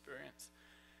this experience.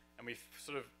 And we've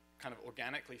sort of kind of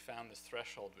organically found this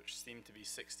threshold, which seemed to be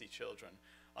 60 children.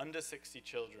 Under 60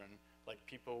 children, like,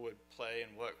 people would play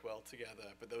and work well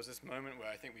together, but there was this moment where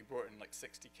I think we brought in like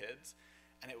 60 kids,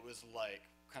 and it was like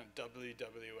kind of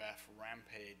WWF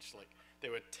rampage. Like, they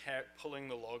were pulling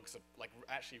the logs, like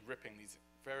actually ripping these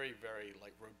very, very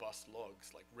like robust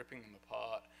logs, like ripping them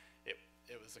apart.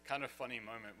 It was a kind of funny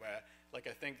moment where, like,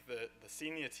 I think the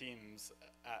senior teams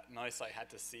at NICE had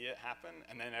to see it happen,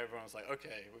 and then everyone was like,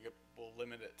 okay, we'll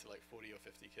limit it to like 40 or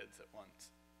 50 kids at once.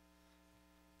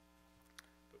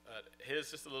 Here's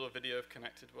just a little video of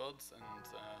Connected Worlds, and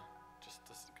just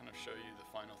to kind of show you the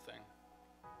final thing.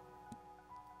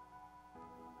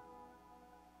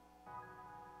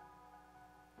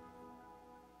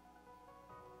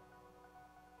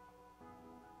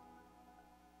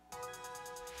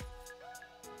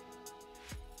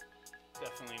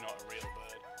 Definitely not a real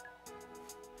bird.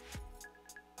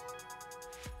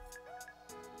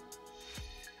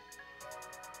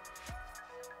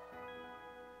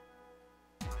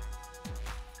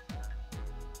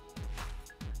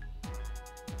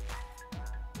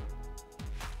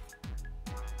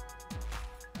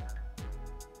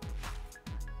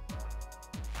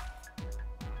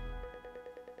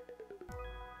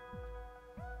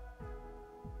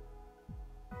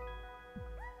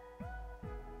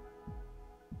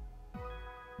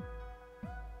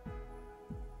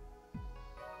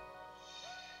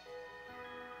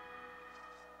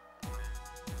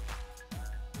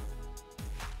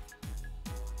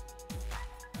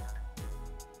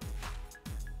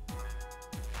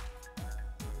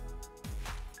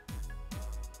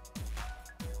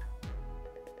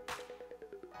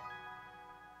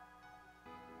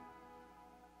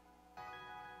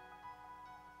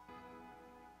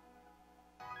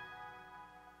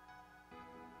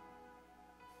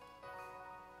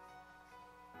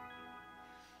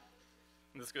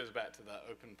 And this goes back to that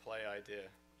open play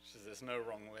idea, which is there's no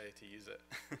wrong way to use it.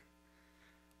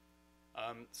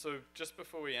 So just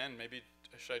before we end, maybe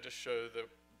should I just show that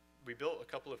we built a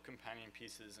couple of companion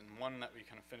pieces, and one that we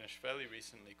kind of finished fairly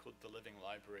recently called The Living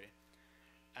Library.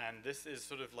 And this is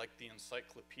sort of like the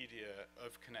encyclopedia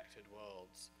of connected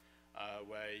worlds,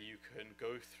 where you can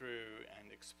go through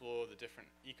and explore the different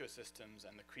ecosystems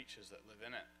and the creatures that live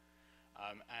in it.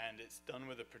 And it's done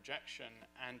with a projection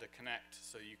and a Connect,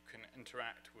 so you can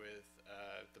interact with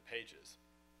the pages.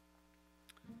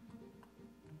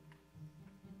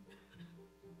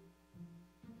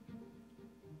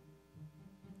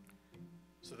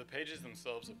 So the pages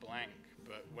themselves are blank,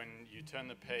 but when you turn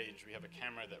the page, we have a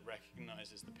camera that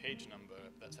recognizes the page number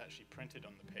that's actually printed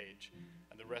on the page,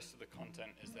 and the rest of the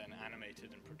content is then animated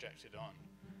and projected on.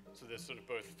 So there's sort of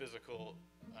both physical,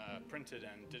 printed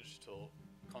and digital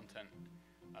content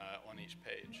on each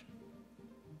page.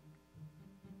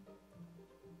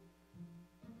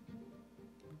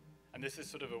 And this is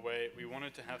sort of a way, we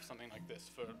wanted to have something like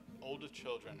this for older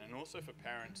children and also for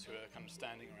parents who are kind of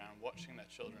standing around watching their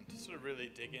children to sort of really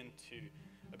dig into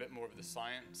a bit more of the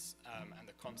science and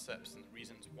the concepts and the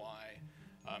reasons why,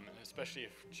 and especially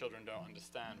if children don't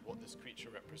understand what this creature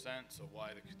represents or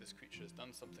why this creature has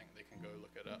done something, they can go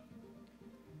look it up.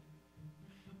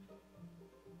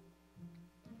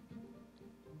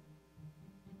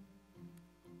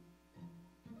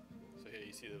 So here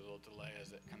you see the little delay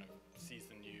as it kind of sees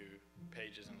the new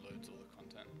pages and loads all the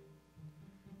content.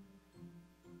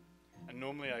 And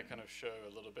normally I kind of show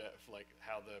a little bit of like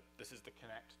how this is the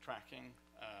Connect tracking.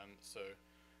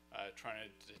 Trying to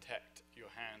detect your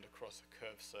hand across a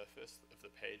curved surface of the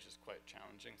page is quite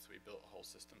challenging, so we built a whole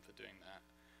system for doing that.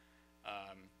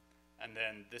 And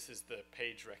then this is the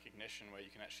page recognition where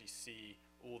you can actually see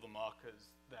all the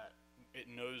markers that it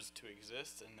knows to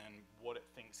exist and then what it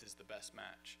thinks is the best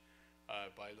match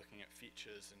by looking at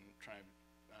features and trying to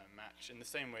match in the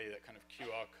same way that kind of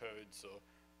QR codes or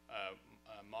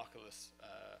markerless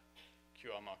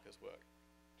QR markers work.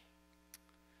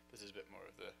 This is a bit more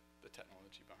of the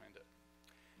technology behind it.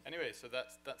 Anyway, so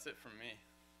that's it from me.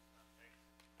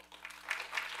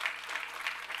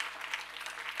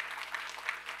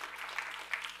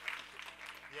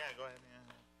 Yeah, go ahead.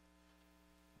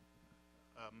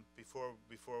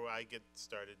 Before I get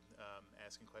started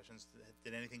asking questions,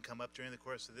 did anything come up during the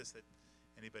course of this that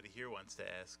anybody here wants to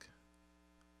ask?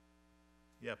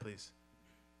 Yeah, please.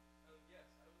 Yes,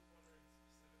 I was wondering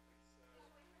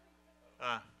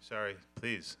specifically. Sorry,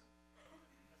 please.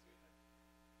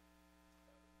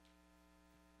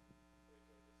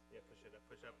 Yeah, push it up,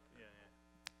 push up. Yeah, yeah.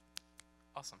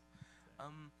 Awesome.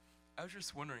 I was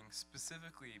just wondering,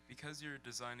 specifically, because you're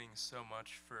designing so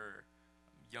much for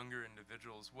younger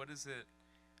individuals, what is it,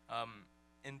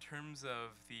 in terms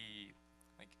of the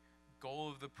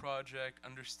goal of the project,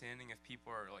 understanding if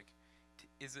people are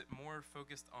is it more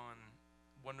focused on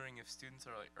wondering if students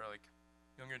are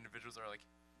younger individuals are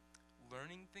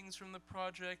learning things from the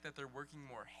project, that they're working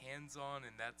more hands-on,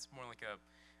 and that's more like a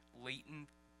latent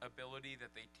ability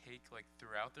that they take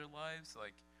throughout their lives,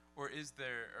 or is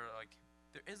there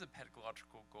there is a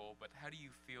pedagogical goal, but how do you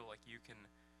feel you can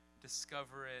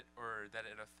discover it or that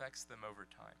it affects them over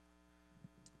time?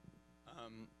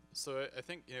 So I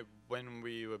think when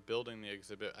we were building the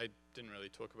exhibit, I didn't really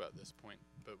talk about this point,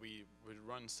 but we would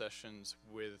run sessions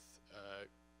with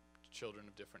children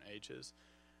of different ages,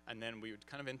 and then we would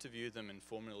kind of interview them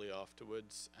informally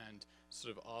afterwards and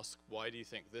sort of ask, why do you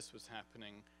think this was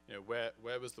happening? Where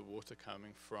was the water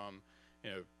coming from?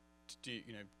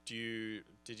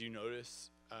 Did you notice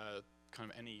kind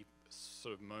of any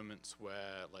sort of moments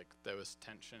where there was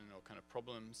tension or kind of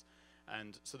problems?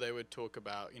 And so they would talk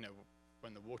about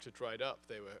when the water dried up,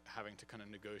 they were having to kind of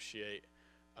negotiate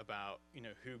about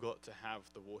who got to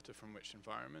have the water from which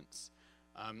environments.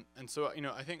 And so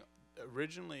I think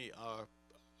originally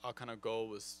our kind of goal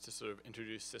was to sort of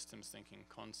introduce systems thinking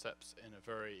concepts in a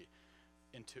very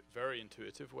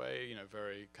intuitive way,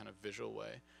 very kind of visual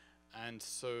way. And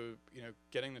so,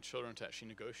 getting the children to actually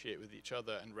negotiate with each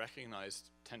other and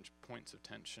recognize points of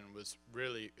tension was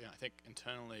really, I think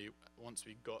internally, once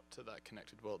we got to that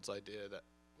connected worlds idea that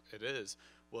it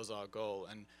was our goal.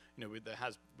 And,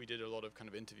 we did a lot of kind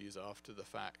of interviews after the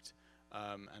fact,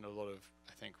 and a lot of,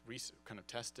 I think, kind of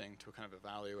testing to kind of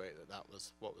evaluate that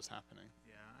was what was happening.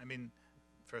 Yeah, I mean,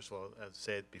 first of all, I've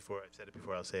said it before,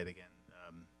 I'll say it again.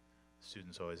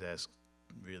 Students always ask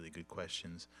really good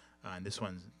questions. And this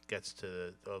one gets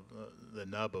to the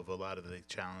nub of a lot of the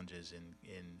challenges in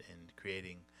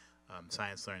creating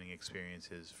science learning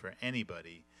experiences for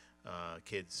anybody,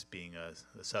 kids being a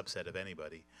subset of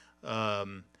anybody.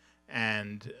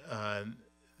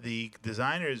 The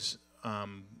designers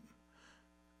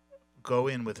go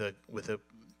in with a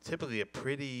typically a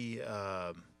pretty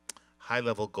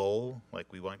high-level goal,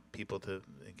 like we want people to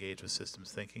engage with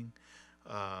systems thinking.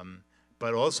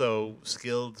 But also,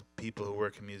 skilled people who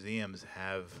work in museums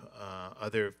have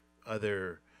other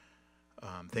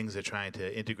things they're trying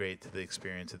to integrate to the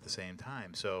experience at the same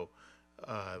time. So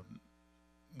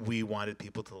we wanted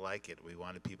people to like it. We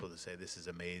wanted people to say, this is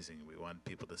amazing. We wanted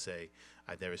people to say,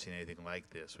 I've never seen anything like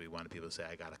this. We wanted people to say,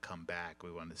 I got to come back.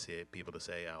 We wanted to see people to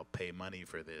say, I'll pay money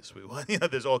for this. We want,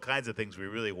 there's all kinds of things we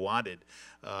really wanted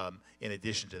in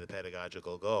addition to the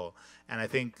pedagogical goal. And I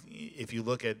think if you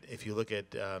during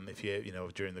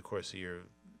the course of your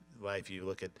life, you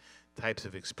look at types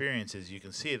of experiences, you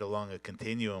can see it along a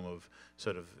continuum of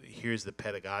sort of, here's the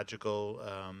pedagogical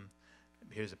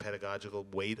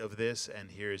weight of this,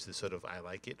 and here's the sort of I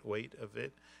like it weight of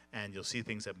it, and you'll see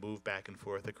things that move back and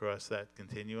forth across that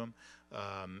continuum.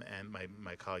 And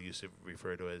my colleague used to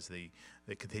refer to it as the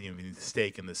continuum between the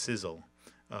steak and the sizzle.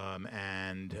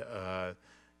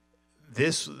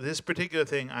 This particular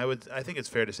thing, I think it's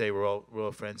fair to say we're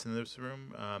all friends in this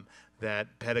room.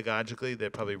 That pedagogically, there are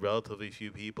probably relatively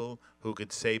few people who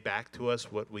could say back to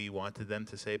us what we wanted them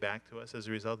to say back to us as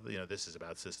a result. This is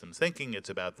about systems thinking.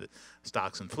 It's about the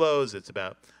stocks and flows. It's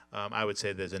about, I would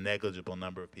say there's a negligible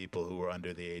number of people who are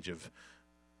under the age of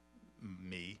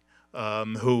me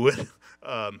who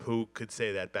could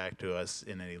say that back to us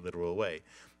in any literal way.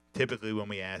 Typically, when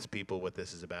we ask people what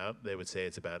this is about, they would say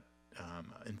it's about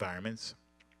environments.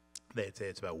 They'd say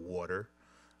it's about water.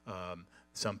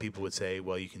 Some people would say,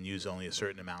 well, you can use only a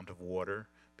certain amount of water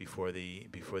before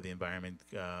the environment,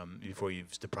 before you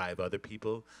deprive other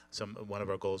people. One of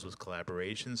our goals was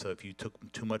collaboration. So if you took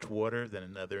too much water, then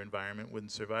another environment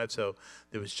wouldn't survive. So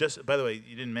there was just, by the way,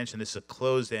 you didn't mention this is a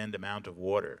closed-end amount of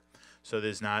water. So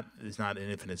there's not an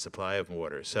infinite supply of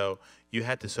water. So you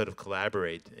had to sort of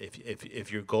collaborate.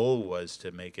 If your goal was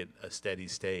to make it a steady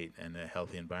state and a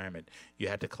healthy environment, you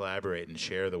had to collaborate and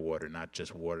share the water, not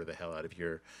just water the hell out of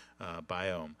your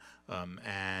biome.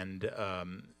 And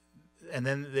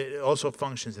then it also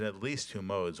functions in at least two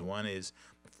modes. One is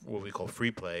what we call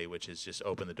free play, which is just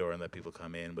open the door and let people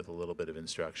come in with a little bit of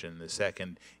instruction. The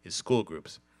second is school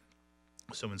groups.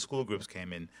 So when school groups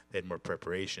came in, they had more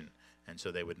preparation. And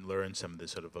so they would learn some of the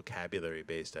sort of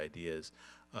vocabulary-based ideas.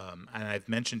 And I've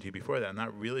mentioned to you before that I'm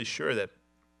not really sure that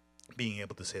being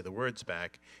able to say the words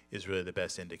back is really the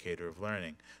best indicator of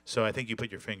learning. So I think you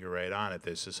put your finger right on it.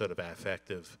 There's a sort of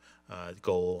affective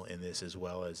goal in this, as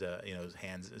well as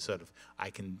hands. Sort of, I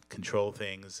can control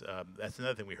things. That's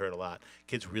another thing we heard a lot.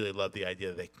 Kids really love the idea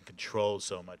that they can control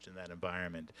so much in that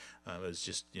environment. It was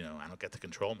just, I don't get to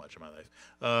control much in my life.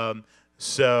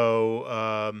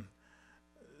 So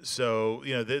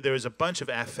there was a bunch of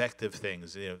affective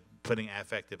things. Putting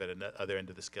affective at another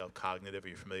end of the scale, cognitive. Are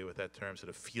you familiar with that term? Sort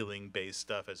of feeling-based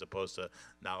stuff as opposed to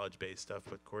knowledge-based stuff,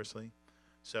 put coarsely.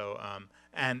 So,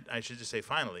 and I should just say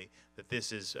finally that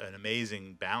this is an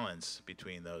amazing balance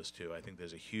between those two. I think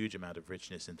there's a huge amount of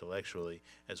richness intellectually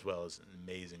as well as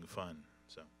amazing fun.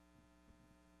 So,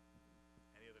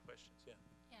 any other questions? Yeah.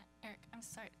 Yeah, Eric, I'm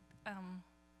sorry. Can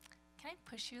I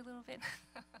push you a little bit?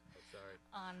 Oh, sorry.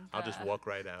 I'll just walk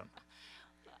right out.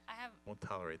 I won't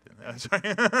tolerate that. I'm sorry.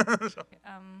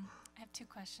 I have two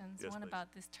questions. Yes, one please.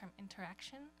 about this term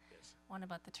interaction. Yes. One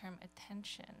about the term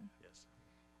attention. Yes.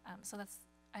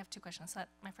 I have two questions. So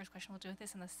my first question will do with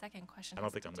this, and the second question. I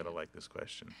don't think I'm going to like this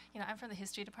question. I'm from the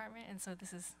history department, and so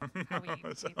this is how we read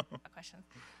a question.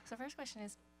 So first question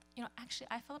is, actually,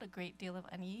 I felt a great deal of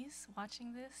unease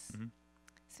watching this,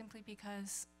 simply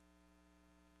because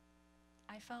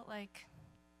I felt like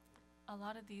a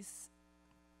lot of these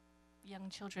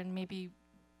young children maybe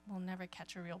will never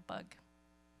catch a real bug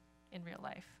in real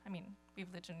life. I mean,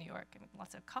 we've lived in New York,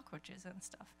 lots of cockroaches and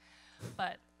stuff,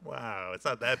 but wow, it's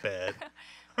not that bad.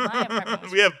 my apartment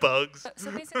was we have bugs.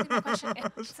 So basically my question,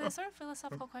 it's a sort of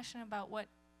philosophical question about what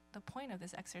the point of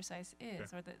this exercise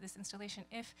is, or this installation,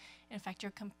 if in fact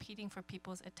you're competing for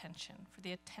people's attention, for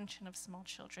the attention of small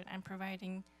children, and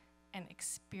providing an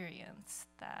experience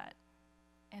that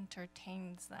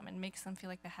entertains them and makes them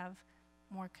feel like they have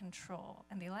more control,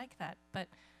 and they like that. But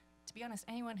to be honest,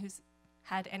 anyone who's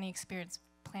had any experience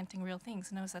planting real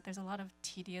things knows that there's a lot of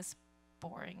tedious,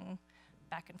 boring,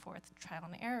 back and forth trial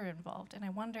and error involved. And I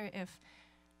wonder if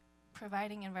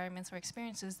providing environments or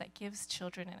experiences that gives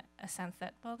children a sense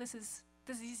that, well, this is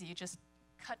easy. You just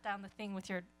cut down the thing with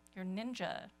your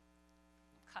ninja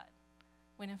cut,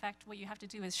 when in fact what you have to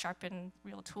do is sharpen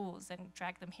real tools and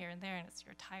drag them here and there, and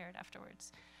you're tired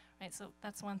afterwards, right? So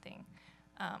that's one thing.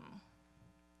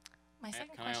 My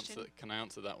second question. Can I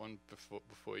answer that one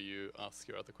before you ask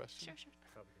your other question? Sure.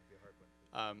 Probably going to be a hard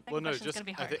one. Well, no, question's just gonna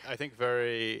be hard. I think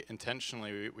very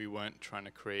intentionally we weren't trying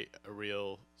to create a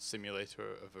real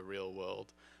simulator of a real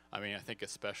world. I mean, I think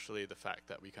especially the fact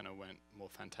that we kind of went more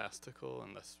fantastical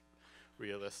and less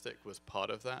realistic was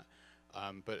part of that.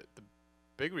 But the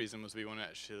big reason was we want to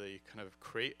actually kind of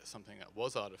create something that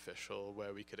was artificial,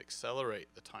 where we could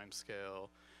accelerate the time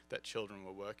scale that children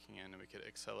were working in, and we could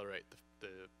accelerate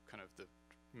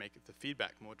make the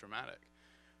feedback more dramatic.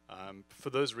 For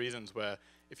those reasons where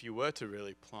if you were to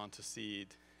really plant a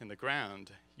seed in the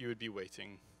ground, you would be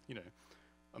waiting,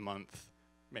 a month,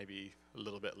 maybe a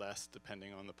little bit less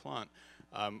depending on the plant.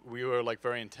 We were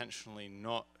very intentionally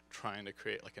not trying to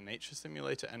create a nature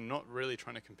simulator, and not really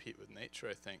trying to compete with nature,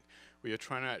 I think. We were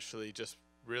trying to actually just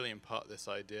really impart this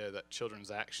idea that children's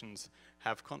actions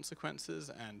have consequences,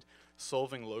 and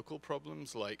solving local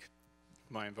problems like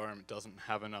my environment doesn't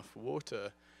have enough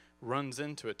water runs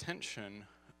into a tension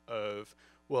of,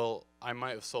 well, I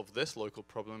might have solved this local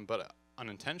problem, but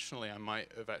unintentionally I might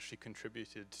have actually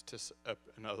contributed to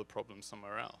another problem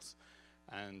somewhere else.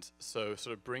 And so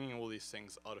sort of bringing all these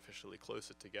things artificially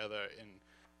closer together in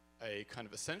a kind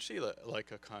of essentially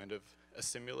like a kind of a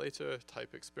simulator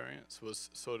type experience was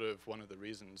sort of one of the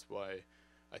reasons why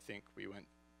I think we went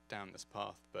down this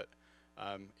path. But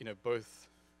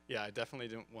I definitely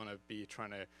didn't want to be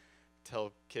trying to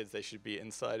tell kids they should be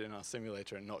inside in our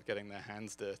simulator and not getting their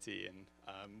hands dirty. And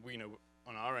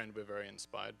on our end, we're very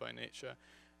inspired by nature,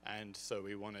 and so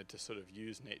we wanted to sort of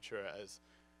use nature as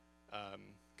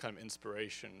kind of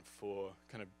inspiration for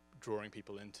kind of drawing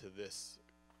people into this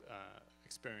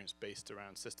experience based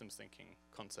around systems thinking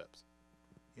concepts?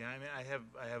 Yeah, I mean, I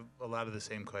have a lot of the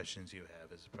same questions you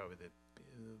have. Is probably the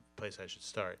place I should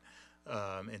start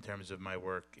in terms of my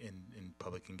work in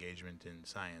public engagement in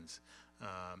science.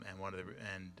 And one of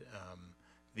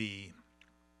the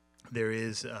there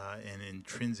is an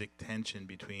intrinsic tension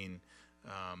between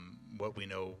what we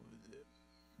know,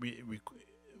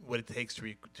 what it takes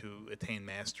to attain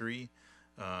mastery,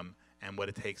 and what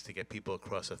it takes to get people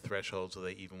across a threshold so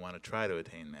they even want to try to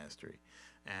attain mastery.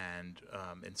 And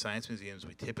in science museums,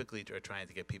 we typically are trying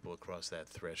to get people across that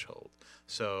threshold.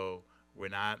 So we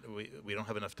don't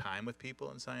have enough time with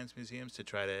people in science museums to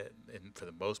try to, and for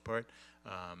the most part,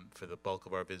 for the bulk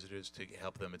of our visitors, to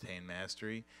help them attain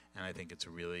mastery. And I think it's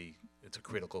a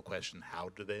critical question. How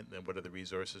do they, and what are the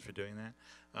resources for doing that?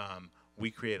 We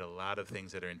create a lot of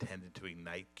things that are intended to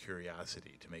ignite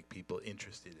curiosity, to make people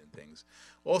interested in things.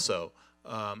 Also,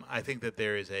 I think that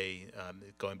there is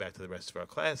going back to the rest of our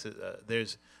classes,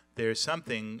 there's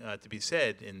something to be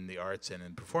said in the arts and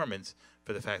in performance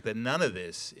for the fact that none of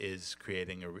this is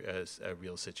creating a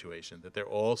real situation, that they're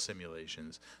all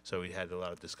simulations. So we had a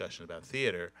lot of discussion about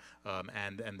theater,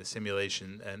 and the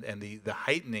simulation and the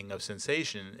heightening of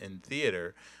sensation in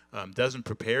theater doesn't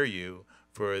prepare you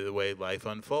for the way life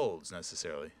unfolds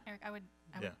necessarily. Eric, I would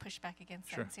push back against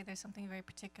that Sure. and say there's something very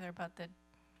particular about the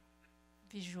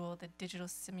digital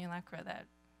simulacra that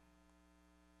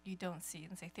you don't see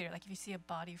in, say, theater. Like if you see a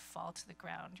body fall to the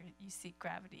ground, you see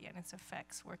gravity and its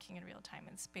effects working in real time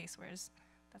in space, whereas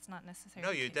that's not necessarily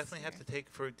No, the you case definitely here.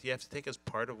 you have to take as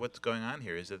part of what's going on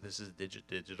here is that this is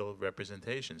digital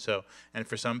representation. So, and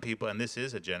for some people, and this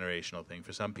is a generational thing,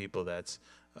 for some people that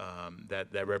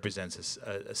represents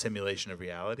a simulation of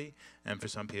reality, and for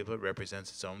some people it represents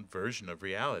its own version of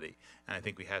reality. And I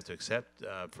think we have to accept,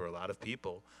 for a lot of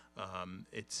people,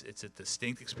 it's a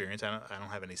distinct experience. I don't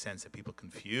have any sense that people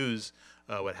confuse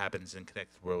what happens in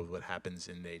connected world with what happens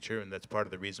in nature, and that's part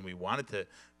of the reason we wanted to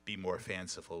be more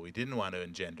fanciful. We didn't want to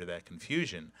engender that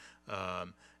confusion.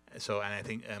 And I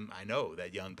think I know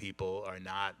that young people are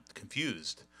not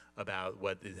confused about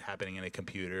what is happening in a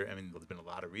computer. I mean, there's been a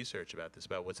lot of research about this,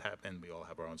 about what's happened. We all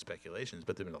have our own speculations,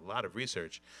 but there's been a lot of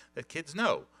research that kids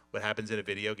know. What happens in a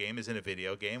video game is in a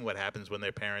video game. What happens when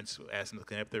their parents ask them to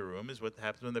clean up their room is what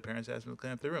happens when their parents ask them to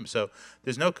clean up their room. So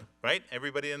there's no, right?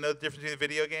 Everybody knows the difference between a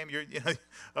video game.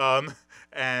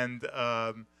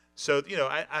 So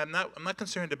I'm not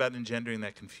concerned about engendering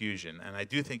that confusion, and I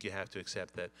do think you have to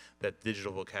accept that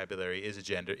digital vocabulary is a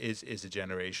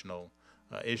generational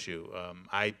issue.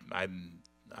 I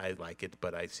like it,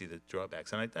 but I see the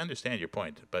drawbacks, and I understand your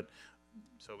point. But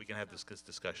so we can have this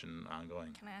discussion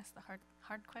ongoing. Can I ask the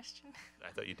hard question?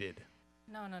 I thought you did.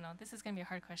 No. This is going to be a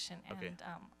hard question, and Okay.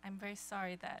 I'm very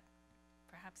sorry that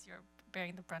perhaps you're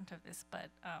bearing the brunt of this, but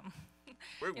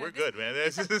We're good, man.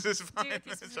 This is fine. do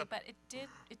this with me, but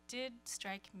it did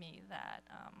strike me that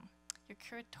your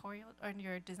curatorial or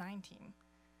your design team,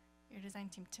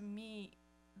 to me,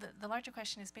 the larger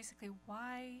question is basically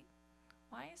why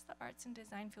is the arts and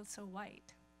design field so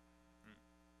white?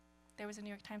 There was a New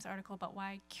York Times article about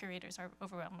why curators are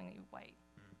overwhelmingly white.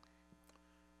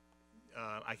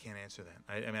 I can't answer that.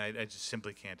 I just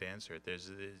simply can't answer it.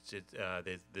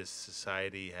 This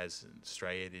society has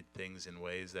striated things in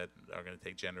ways that are going to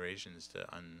take generations to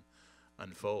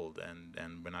unfold,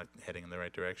 and we're not heading in the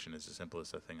right direction. It's the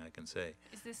simplest thing I can say.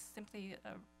 Is this simply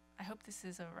I hope this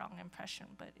is a wrong impression,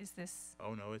 but is this...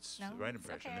 Oh, no, it's No? the right It's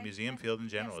impression. okay. The museum field in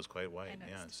general Yes, is quite white, I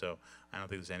yeah. noticed. So I don't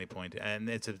think there's any point. And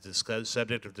it's a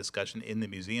subject of discussion in the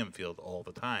museum field all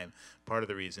the time. Part of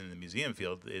the reason in the museum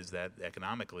field is that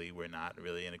economically we're not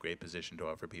really in a great position to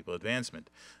offer people advancement.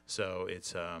 So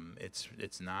it's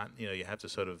not, you have to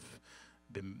sort of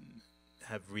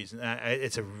have reason.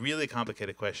 It's a really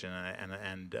complicated question,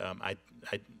 and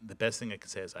the best thing I can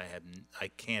say is I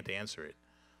can't answer it.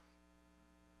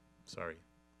 Sorry.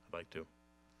 I'd like to.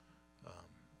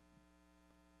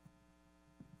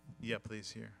 Yeah, please,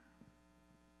 here.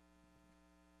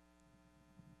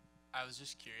 I was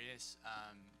just curious.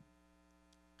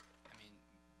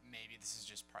 Maybe this is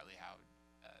just partly how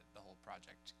the whole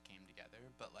project came together,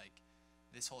 but like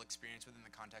this whole experience within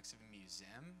the context of a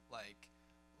museum, like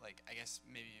I guess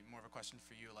maybe more of a question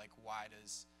for you, like why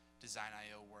does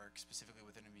Design.io work specifically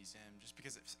within a museum? Just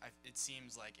because it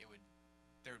seems like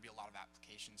there would be a lot of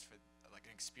applications for like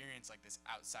an experience like this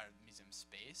outside of the museum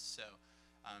space. So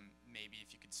maybe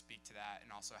if you could speak to that,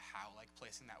 and also how like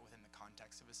placing that within the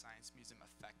context of a science museum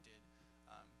affected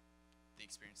the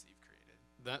experience that you've created.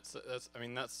 That's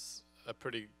a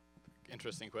pretty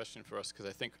interesting question for us, because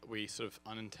I think we sort of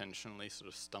unintentionally sort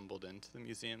of stumbled into the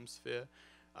museum sphere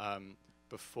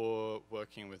before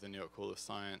working with the New York Hall of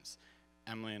Science.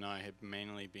 Emily and I had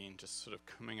mainly been just sort of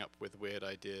coming up with weird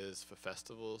ideas for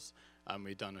festivals.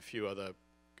 We'd done a few other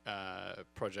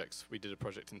projects. We did a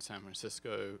project in San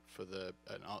Francisco for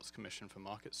an arts commission for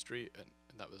Market Street, and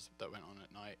that went on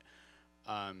at night.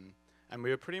 And we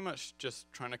were pretty much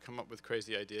just trying to come up with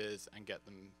crazy ideas and get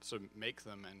them, sort of make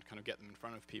them and kind of get them in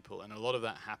front of people. And a lot of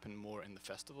that happened more in the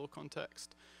festival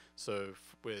context. So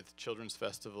with children's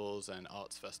festivals and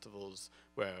arts festivals,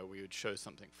 where we would show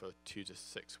something for 2 to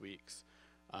 6 weeks.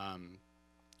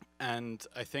 And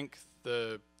I think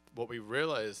what we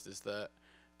realized is that,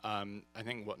 I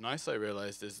think what NICI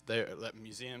realized is that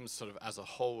museums sort of as a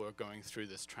whole were going through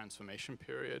this transformation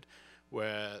period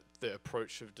where the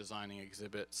approach of designing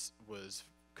exhibits was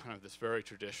kind of this very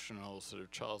traditional sort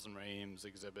of Charles and Ray Eames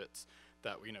exhibits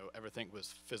that, everything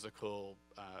was physical.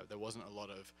 There wasn't a lot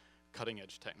of cutting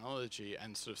edge technology,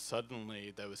 and sort of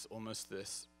suddenly there was almost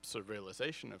this sort of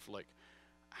realization of like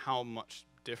how much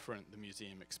different the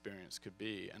museum experience could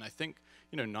be. And I think,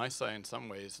 NICI in some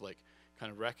ways like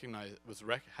kind of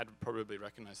had probably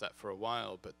recognized that for a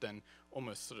while, but then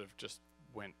almost sort of just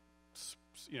went,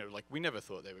 like we never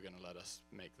thought they were going to let us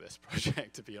make this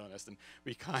project, to be honest, and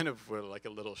we kind of were like a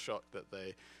little shocked that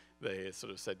they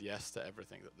sort of said yes to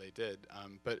everything that they did.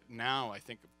 But now I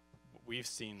think we've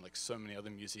seen like so many other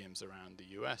museums around the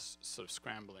US sort of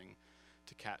scrambling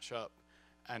to catch up,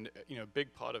 and a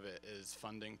big part of it is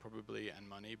funding probably and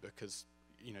money, because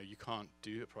you can't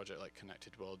do a project like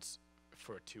Connected Worlds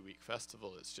for a 2-week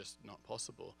festival. It's just not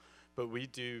possible. But we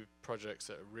do projects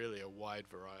at really a wide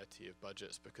variety of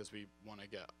budgets because we want to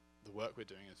get the work we're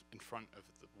doing in front of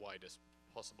the widest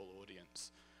possible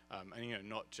audience, and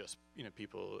not just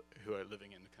people who are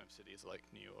living in kind of cities like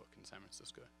New York and San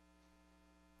Francisco.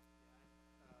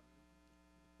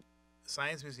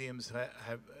 Science museums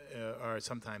are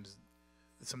sometimes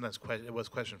it was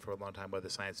questioned for a long time whether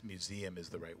science museum is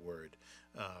the right word.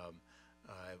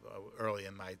 Early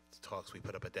in my talks, we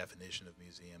put up a definition of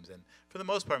museums, and for the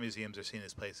most part, museums are seen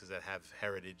as places that have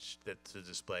heritage to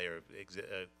display or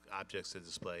objects to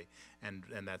display, and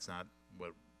that's not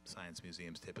what science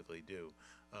museums typically do.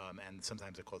 And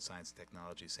sometimes they're called science and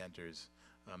technology centers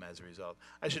as a result.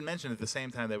 I should mention at the same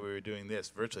time that we were doing this,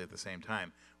 virtually at the same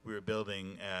time, we were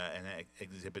building an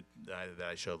exhibit that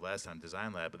I showed last time,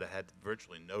 Design Lab, but that had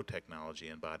virtually no technology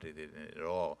embodied in it at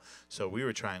all. So we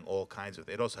were trying all kinds of,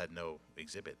 it also had no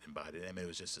exhibit embodied. I mean, it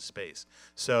was just a space.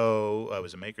 So it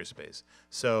was a maker space.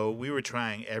 So we were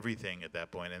trying everything at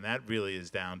that point, and that really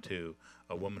is down to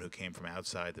a woman who came from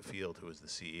outside the field, who was the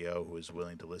CEO, who was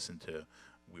willing to listen to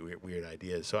weird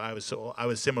ideas. So I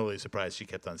was similarly surprised she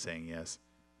kept on saying yes.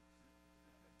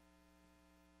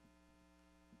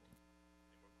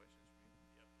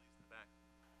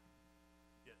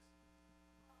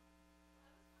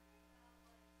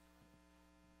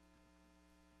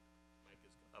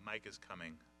 Mike is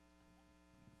coming.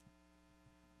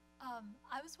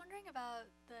 I was wondering about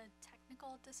the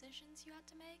technical decisions you had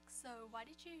to make. So why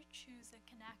did you choose a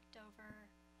Connect over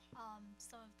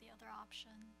some of the other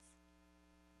options?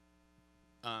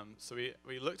 So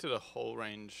we looked at a whole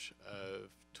range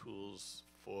of tools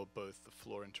for both the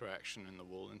floor interaction and the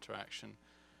wall interaction.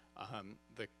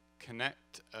 The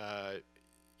Connect,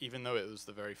 even though it was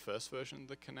the very first version of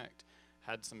the Connect,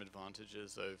 had some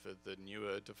advantages over the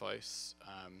newer device.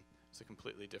 It's a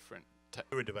completely different the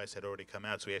newer device had already come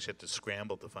out, so we actually had to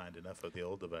scramble to find enough of the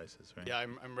old devices, right? Yeah,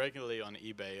 I'm regularly on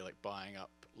eBay, like buying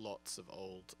up lots of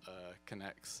old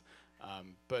Connects.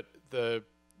 But the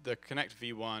Connect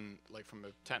V1, like from a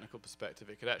technical perspective,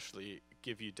 it could actually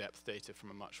give you depth data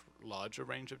from a much larger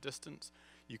range of distance.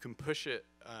 You can push it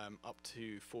up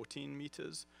to 14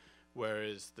 meters,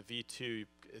 whereas the V2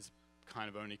 is kind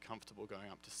of only comfortable going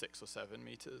up to 6 or 7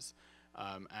 meters.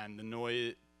 And the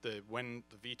noise, when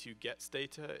the V2 gets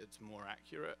data, it's more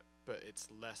accurate, but it's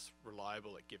less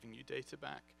reliable at giving you data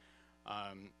back.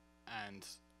 And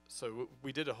so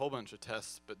we did a whole bunch of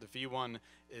tests, but the V1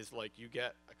 is like you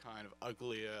get a kind of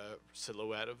uglier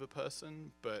silhouette of a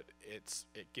person, but it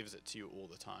gives it to you all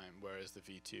the time, whereas the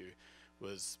V2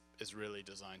 is really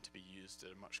designed to be used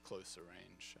at a much closer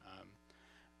range.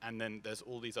 And then there's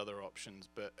all these other options,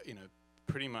 but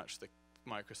pretty much the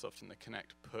Microsoft and the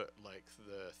Kinect put like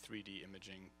the 3D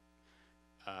imaging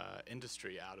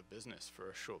industry out of business for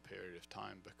a short period of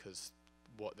time, because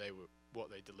what they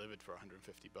delivered for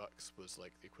 $150 was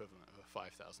like the equivalent of a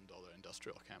 $5,000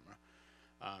 industrial camera.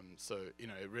 So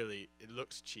it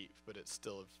looks cheap, but it's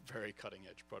still a very cutting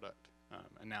edge product.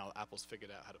 And now Apple's figured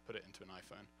out how to put it into an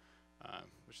iPhone,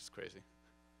 which is crazy.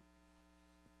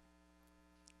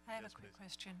 I have a quick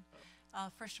question.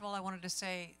 First of all, I wanted to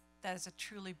say that is a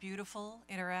truly beautiful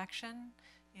interaction.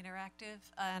 Interactive,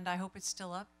 and I hope it's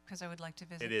still up because I would like to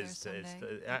visit It there is.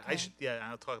 someday. I should. Yeah,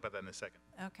 I'll talk about that in a second.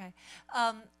 Okay.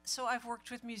 So I've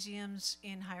worked with museums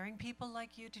in hiring people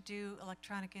like you to do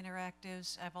electronic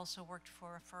interactives. I've also worked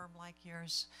for a firm like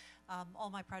yours. All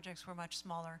my projects were much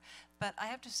smaller. But I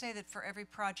have to say that for every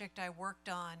project I worked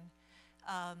on,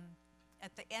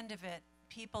 at the end of it,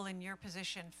 people in your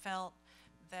position felt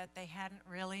that they hadn't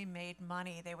really made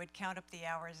money. They would count up the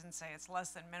hours and say it's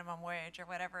less than minimum wage or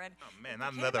whatever. And Oh man, it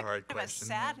not became another a hard kind of question. a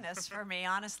sadness for me,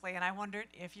 honestly. And I wondered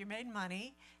if you made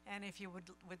money and if you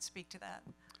would speak to that.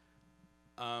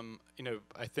 You know,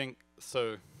 I think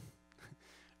so.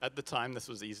 At the time, this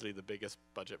was easily the biggest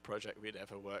budget project we'd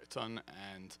ever worked on,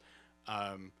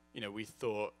 and you know, we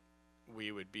thought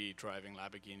we would be driving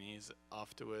Lamborghinis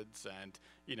afterwards, and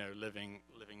you know, living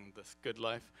this good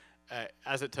life.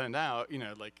 As it turned out, you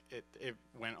know, like it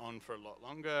went on for a lot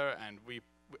longer, and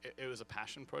it was a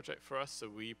passion project for us. So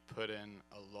we put in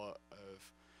a lot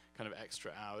of kind of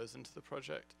extra hours into the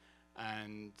project,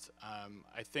 and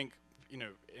I think, you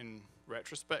know, in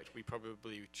retrospect, we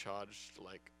probably charged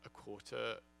like a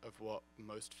quarter of what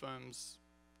most firms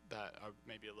that are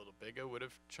maybe a little bigger would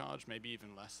have charged, maybe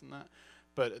even less than that.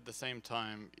 But at the same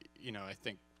time, you know, I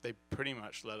think they pretty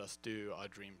much let us do our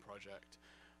dream project.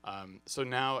 So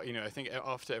now, you know, I think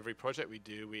after every project we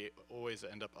do, we always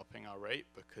end up upping our rate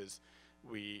because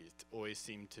we always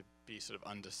seem to be sort of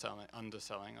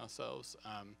underselling ourselves.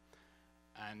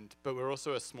 But we're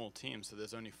also a small team, so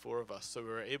there's only 4 of us. So we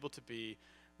were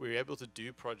able to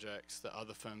do projects that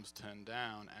other firms turn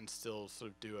down and still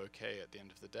sort of do okay at the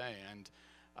end of the day. And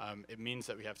it means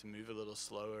that we have to move a little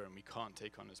slower, and we can't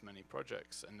take on as many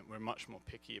projects, and we're much more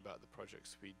picky about the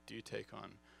projects we do take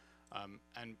on.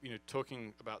 And you know,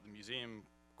 talking about the museum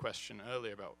question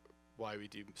earlier about why we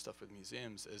do stuff with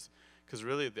museums is because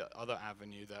really the other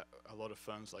avenue that a lot of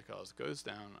firms like ours goes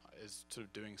down is sort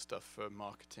of doing stuff for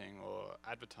marketing or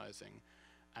advertising,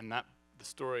 and that the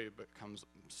story becomes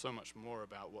so much more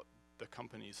about what the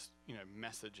company's, you know,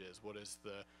 message is, what is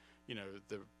the, you know,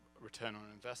 the return on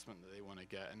investment that they want to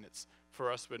get. And it's,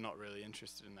 for us, we're not really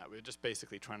interested in that. We're just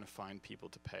basically trying to find people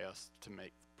to pay us to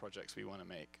make projects we want to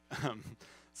make.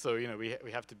 So, you know, we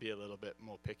have to be a little bit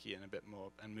more picky and a bit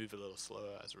more, and move a little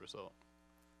slower as a result.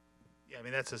 Yeah, I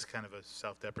mean that's just kind of a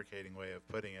self-deprecating way of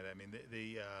putting it. I mean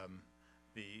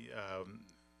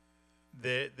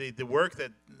the work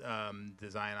that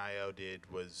Design.io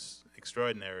did was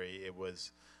extraordinary. It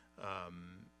was,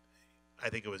 I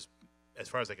think it was, as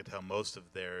far as I could tell, most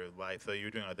of their life, though you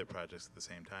were doing other projects at the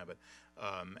same time, but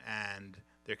and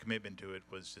their commitment to it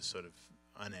was just sort of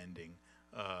unending.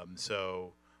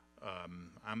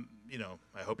 I'm, you know,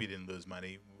 I hope you didn't lose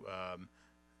money.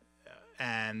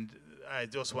 And I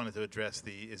just wanted to address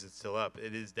is it still up?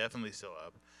 It is definitely still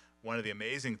up. One of the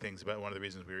amazing things about, one of the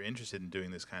reasons we were interested in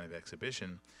doing this kind of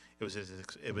exhibition, it was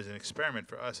an experiment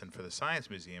for us and for the science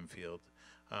museum field,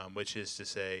 which is to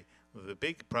say, the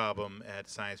big problem at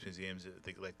science museums,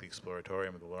 like the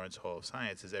Exploratorium or the Lawrence Hall of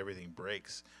Science, is everything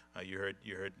breaks. You heard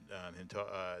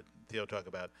Theo talk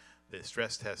about the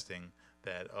stress testing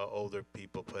that older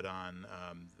people put on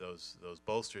those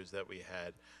bolsters that we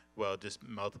had. Well, just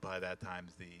multiply that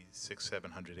times the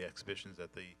 600-700 exhibitions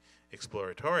at the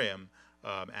Exploratorium,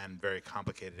 and very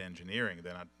complicated engineering.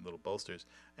 They're not little bolsters,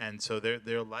 and so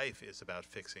their life is about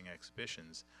fixing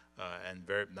exhibitions, and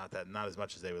not as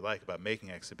much as they would like about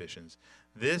making exhibitions.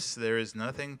 There is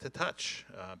nothing to touch.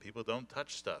 People don't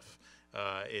touch stuff.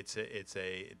 It's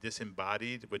a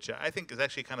disembodied, which I think is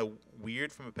actually kind of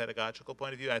weird from a pedagogical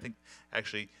point of view. I think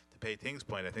actually, to Pei Ting's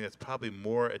point, I think that's probably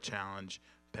more a challenge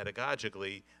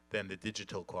pedagogically than the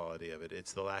digital quality of it.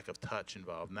 It's the lack of touch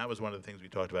involved. And that was one of the things we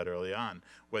talked about early on,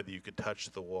 whether you could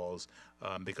touch the walls,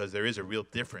 because there is a real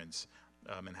difference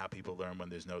in how people learn when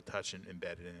there's no touch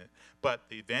embedded in it. But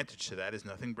the advantage to that is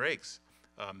nothing breaks.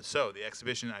 So the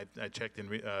exhibition, I checked in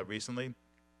recently,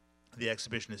 the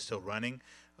exhibition is still running,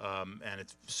 and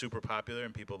it's super popular,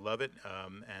 and people love it,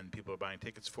 and people are buying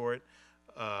tickets for it.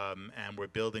 And we're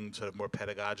building sort of more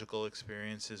pedagogical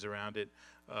experiences around it.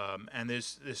 And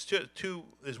there's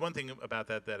one thing about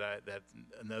that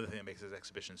another thing that makes this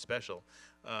exhibition special,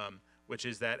 which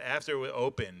is that after we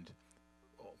opened,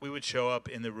 we would show up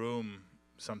in the room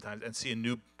sometimes and see a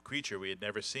new creature we had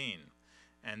never seen.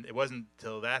 And it wasn't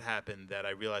until that happened that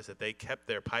I realized that they kept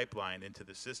their pipeline into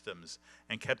the systems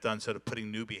and kept on sort of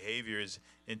putting new behaviors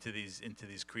into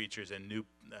these creatures, and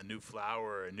a new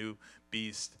flower, a new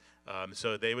beast.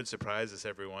 So they would surprise us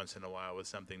every once in a while with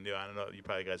something new. I don't know, you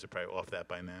guys are probably off that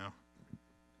by now.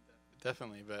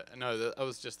 Definitely, but no, that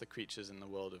was just the creatures in the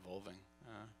world evolving.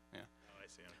 Yeah. Oh, I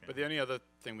see. Okay. But the only other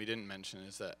thing we didn't mention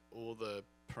is that all the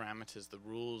parameters, the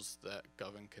rules that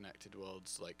govern connected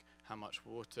worlds, like how much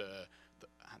water,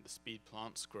 the speed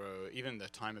plants grow, even the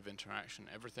time of interaction,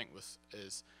 everything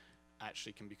is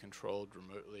actually can be controlled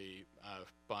remotely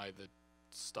by the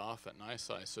staff at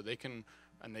NISI. So they can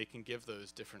give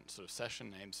those different sort of session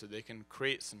names, so they can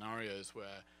create scenarios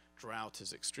where drought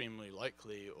is extremely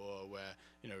likely, or where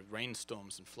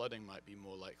rainstorms and flooding might be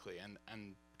more likely, and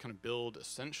kind of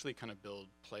essentially build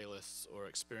playlists or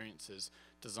experiences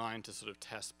designed to sort of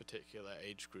test particular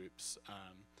age groups,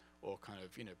 or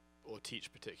or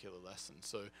teach particular lessons.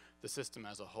 So the system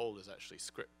as a whole is actually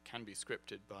can be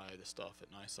scripted by the staff at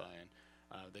NISI,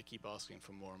 and they keep asking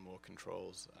for more and more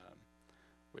controls,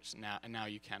 which now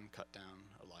you can cut down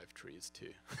alive trees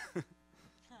too.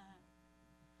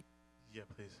 Yeah,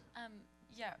 please.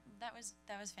 Yeah, that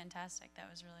was fantastic. That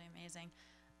was really amazing.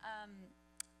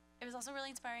 It was also really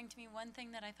inspiring to me. One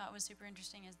thing that I thought was super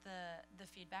interesting is the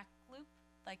feedback loop,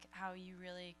 like how you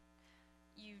really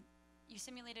you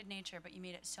simulated nature, but you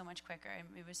made it so much quicker, and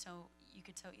it was you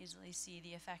could so easily see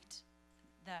the effect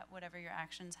that whatever your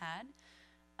actions had.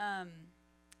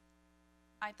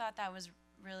 I thought that was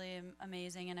really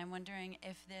amazing, and I'm wondering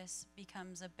if this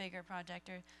becomes a bigger project,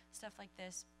 or stuff like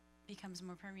this becomes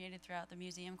more permeated throughout the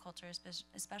museum culture,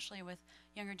 especially with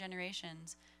younger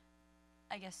generations.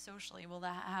 I guess socially, will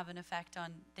that have an effect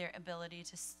on their ability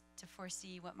to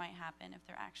foresee what might happen if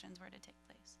their actions were to take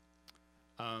place?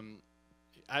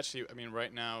 Actually, I mean,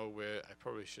 right now I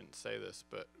probably shouldn't say this,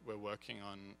 but we've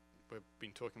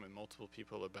been talking with multiple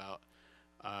people about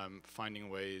finding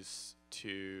ways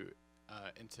to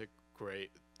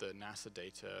integrate the NASA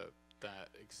data that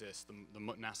exists, the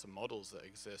NASA models that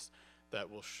exist, that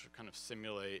will kind of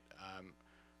simulate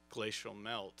glacial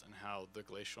melt, and how the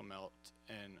glacial melt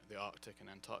in the Arctic and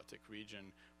Antarctic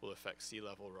region will affect sea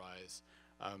level rise.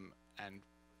 And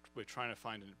we're trying to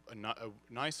find a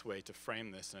nice way to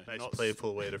frame this. And Nice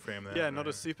playful way to frame that. Yeah, not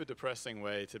a super depressing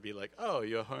way to be like, oh,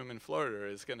 your home in Florida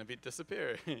is going to be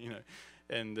disappear,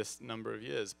 in this number of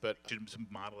years. But you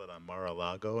model it on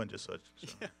Mar-a-Lago and just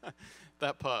yeah,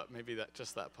 that part, maybe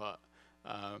just that part.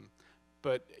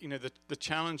 But the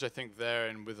challenge I think there,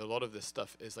 and with a lot of this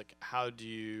stuff, is like how do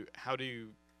you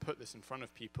put this in front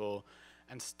of people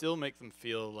and still make them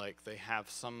feel like they have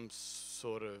some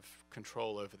sort of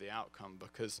control over the outcome?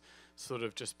 Because sort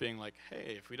of just being like,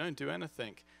 hey, if we don't do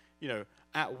anything,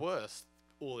 at worst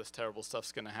all this terrible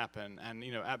stuff's going to happen, and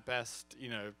at best,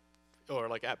 or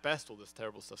like at best all this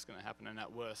terrible stuff's going to happen, and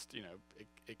at worst,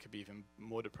 it could be even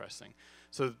more depressing.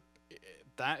 So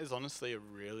that is honestly a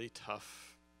really tough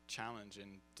challenge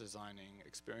in designing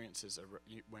experiences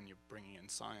when you're bringing in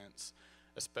science,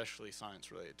 especially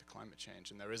science related to climate change,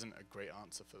 and there isn't a great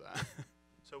answer for that.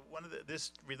 So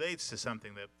this relates to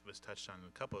something that was touched on in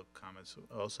a couple of comments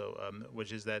also,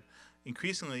 which is that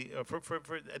increasingly, for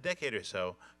a decade or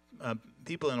so,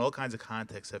 people in all kinds of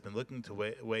contexts have been looking for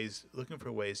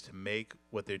ways to make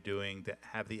what they're doing to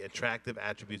have the attractive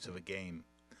attributes of a game,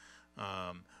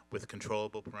 with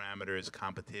controllable parameters,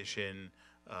 competition.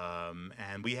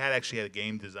 And we actually had a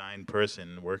game design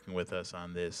person working with us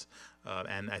on this.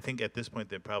 And I think at this point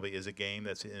there probably is a game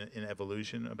that's in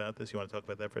evolution about this. You want to talk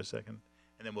about that for a second?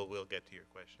 And then we'll get to your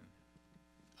question.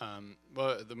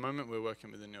 Well, at the moment we're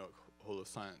working with the New York Hall of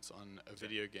Science on a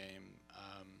video game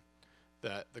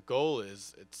that the goal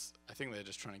is, I think they're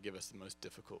just trying to give us the most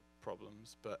difficult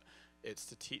problems, but it's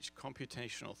to teach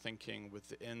computational thinking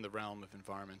within the realm of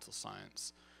environmental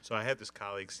science. So I have this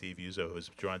colleague, Steve Uzo, who's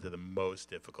drawn to the most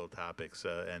difficult topics,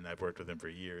 and I've worked with him for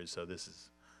years, so this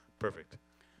is perfect.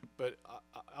 But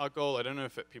our goal, I don't know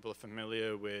if people are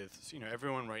familiar with,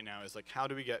 everyone right now is like, how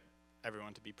do we get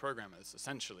everyone to be programmers?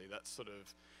 Essentially, that's sort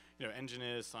of,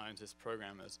 engineers, scientists,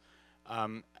 programmers.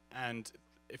 And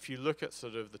if you look at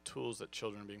sort of the tools that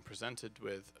children are being presented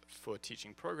with for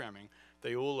teaching programming,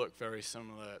 they all look very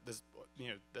similar. There's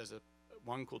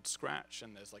one called Scratch,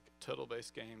 and there's like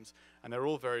turtle-based games, and they're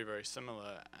all very, very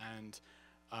similar. And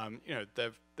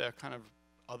they're kind of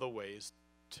other ways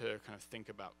to kind of think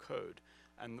about code.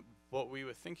 And what we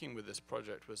were thinking with this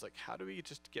project was like, how do we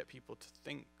just get people to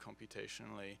think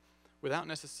computationally without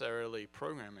necessarily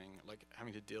programming, like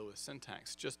having to deal with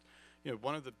syntax? Just,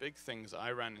 one of the big things I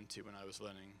ran into when I was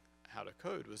learning how to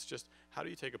code was just, how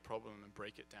do you take a problem and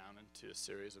break it down into a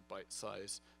series of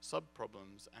bite-sized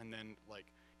sub-problems, and then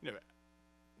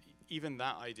even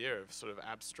that idea of sort of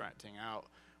abstracting out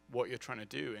what you're trying to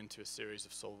do into a series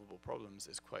of solvable problems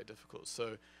is quite difficult.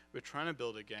 So we're trying to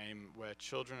build a game where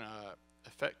children are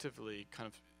effectively kind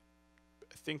of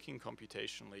thinking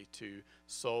computationally to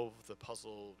solve the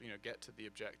puzzle, get to the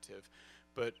objective,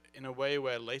 but in a way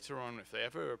where later on, if they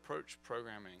ever approach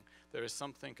programming, there is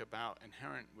something about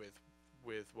inherent with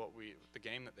the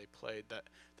game that they played that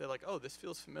they're like, oh, this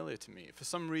feels familiar to me. For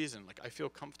some reason, like I feel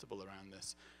comfortable around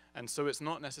this. And so it's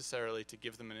not necessarily to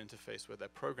give them an interface where they're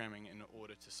programming in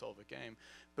order to solve a game,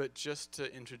 but just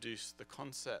to introduce the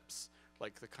concepts,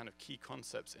 like the kind of key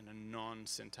concepts in a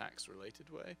non-syntax related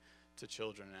way to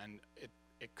children. And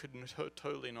it could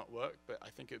totally not work, but I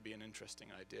think it would be an interesting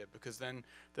idea, because then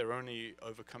they're only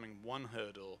overcoming one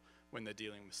hurdle when they're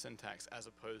dealing with syntax, as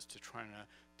opposed to trying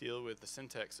to deal with the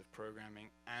syntax of programming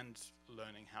and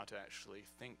learning how to actually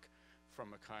think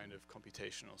from a kind of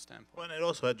computational standpoint. Well, and it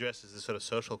also addresses this sort of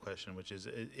social question, which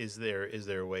is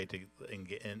there a way to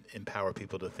empower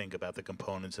people to think about the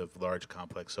components of large,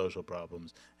 complex social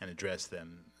problems and address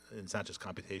them? It's not just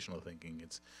computational thinking;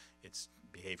 it's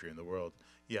behavior in the world.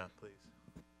 Yeah, please.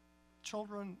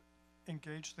 Children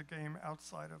engage the game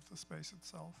outside of the space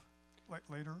itself, like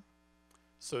later.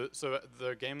 So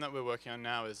the game that we're working on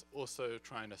now is also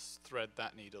trying to thread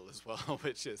that needle as well,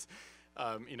 which is,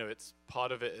 it's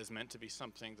part of it is meant to be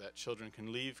something that children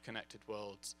can leave connected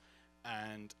worlds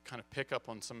and kind of pick up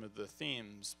on some of the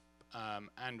themes,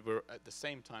 and we're at the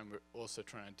same time we're also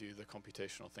trying to do the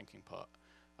computational thinking part.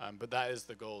 But that is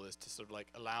the goal, is to sort of like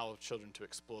allow children to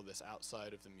explore this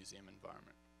outside of the museum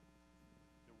environment.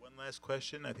 One last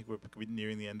question. I think we're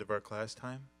nearing the end of our class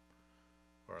time,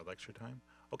 or our lecture time.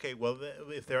 Okay, well,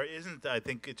 if there isn't, I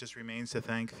think it just remains to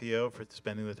thank Theo for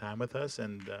spending the time with us,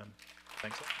 and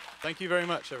thanks. Thank you very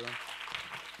much, everyone.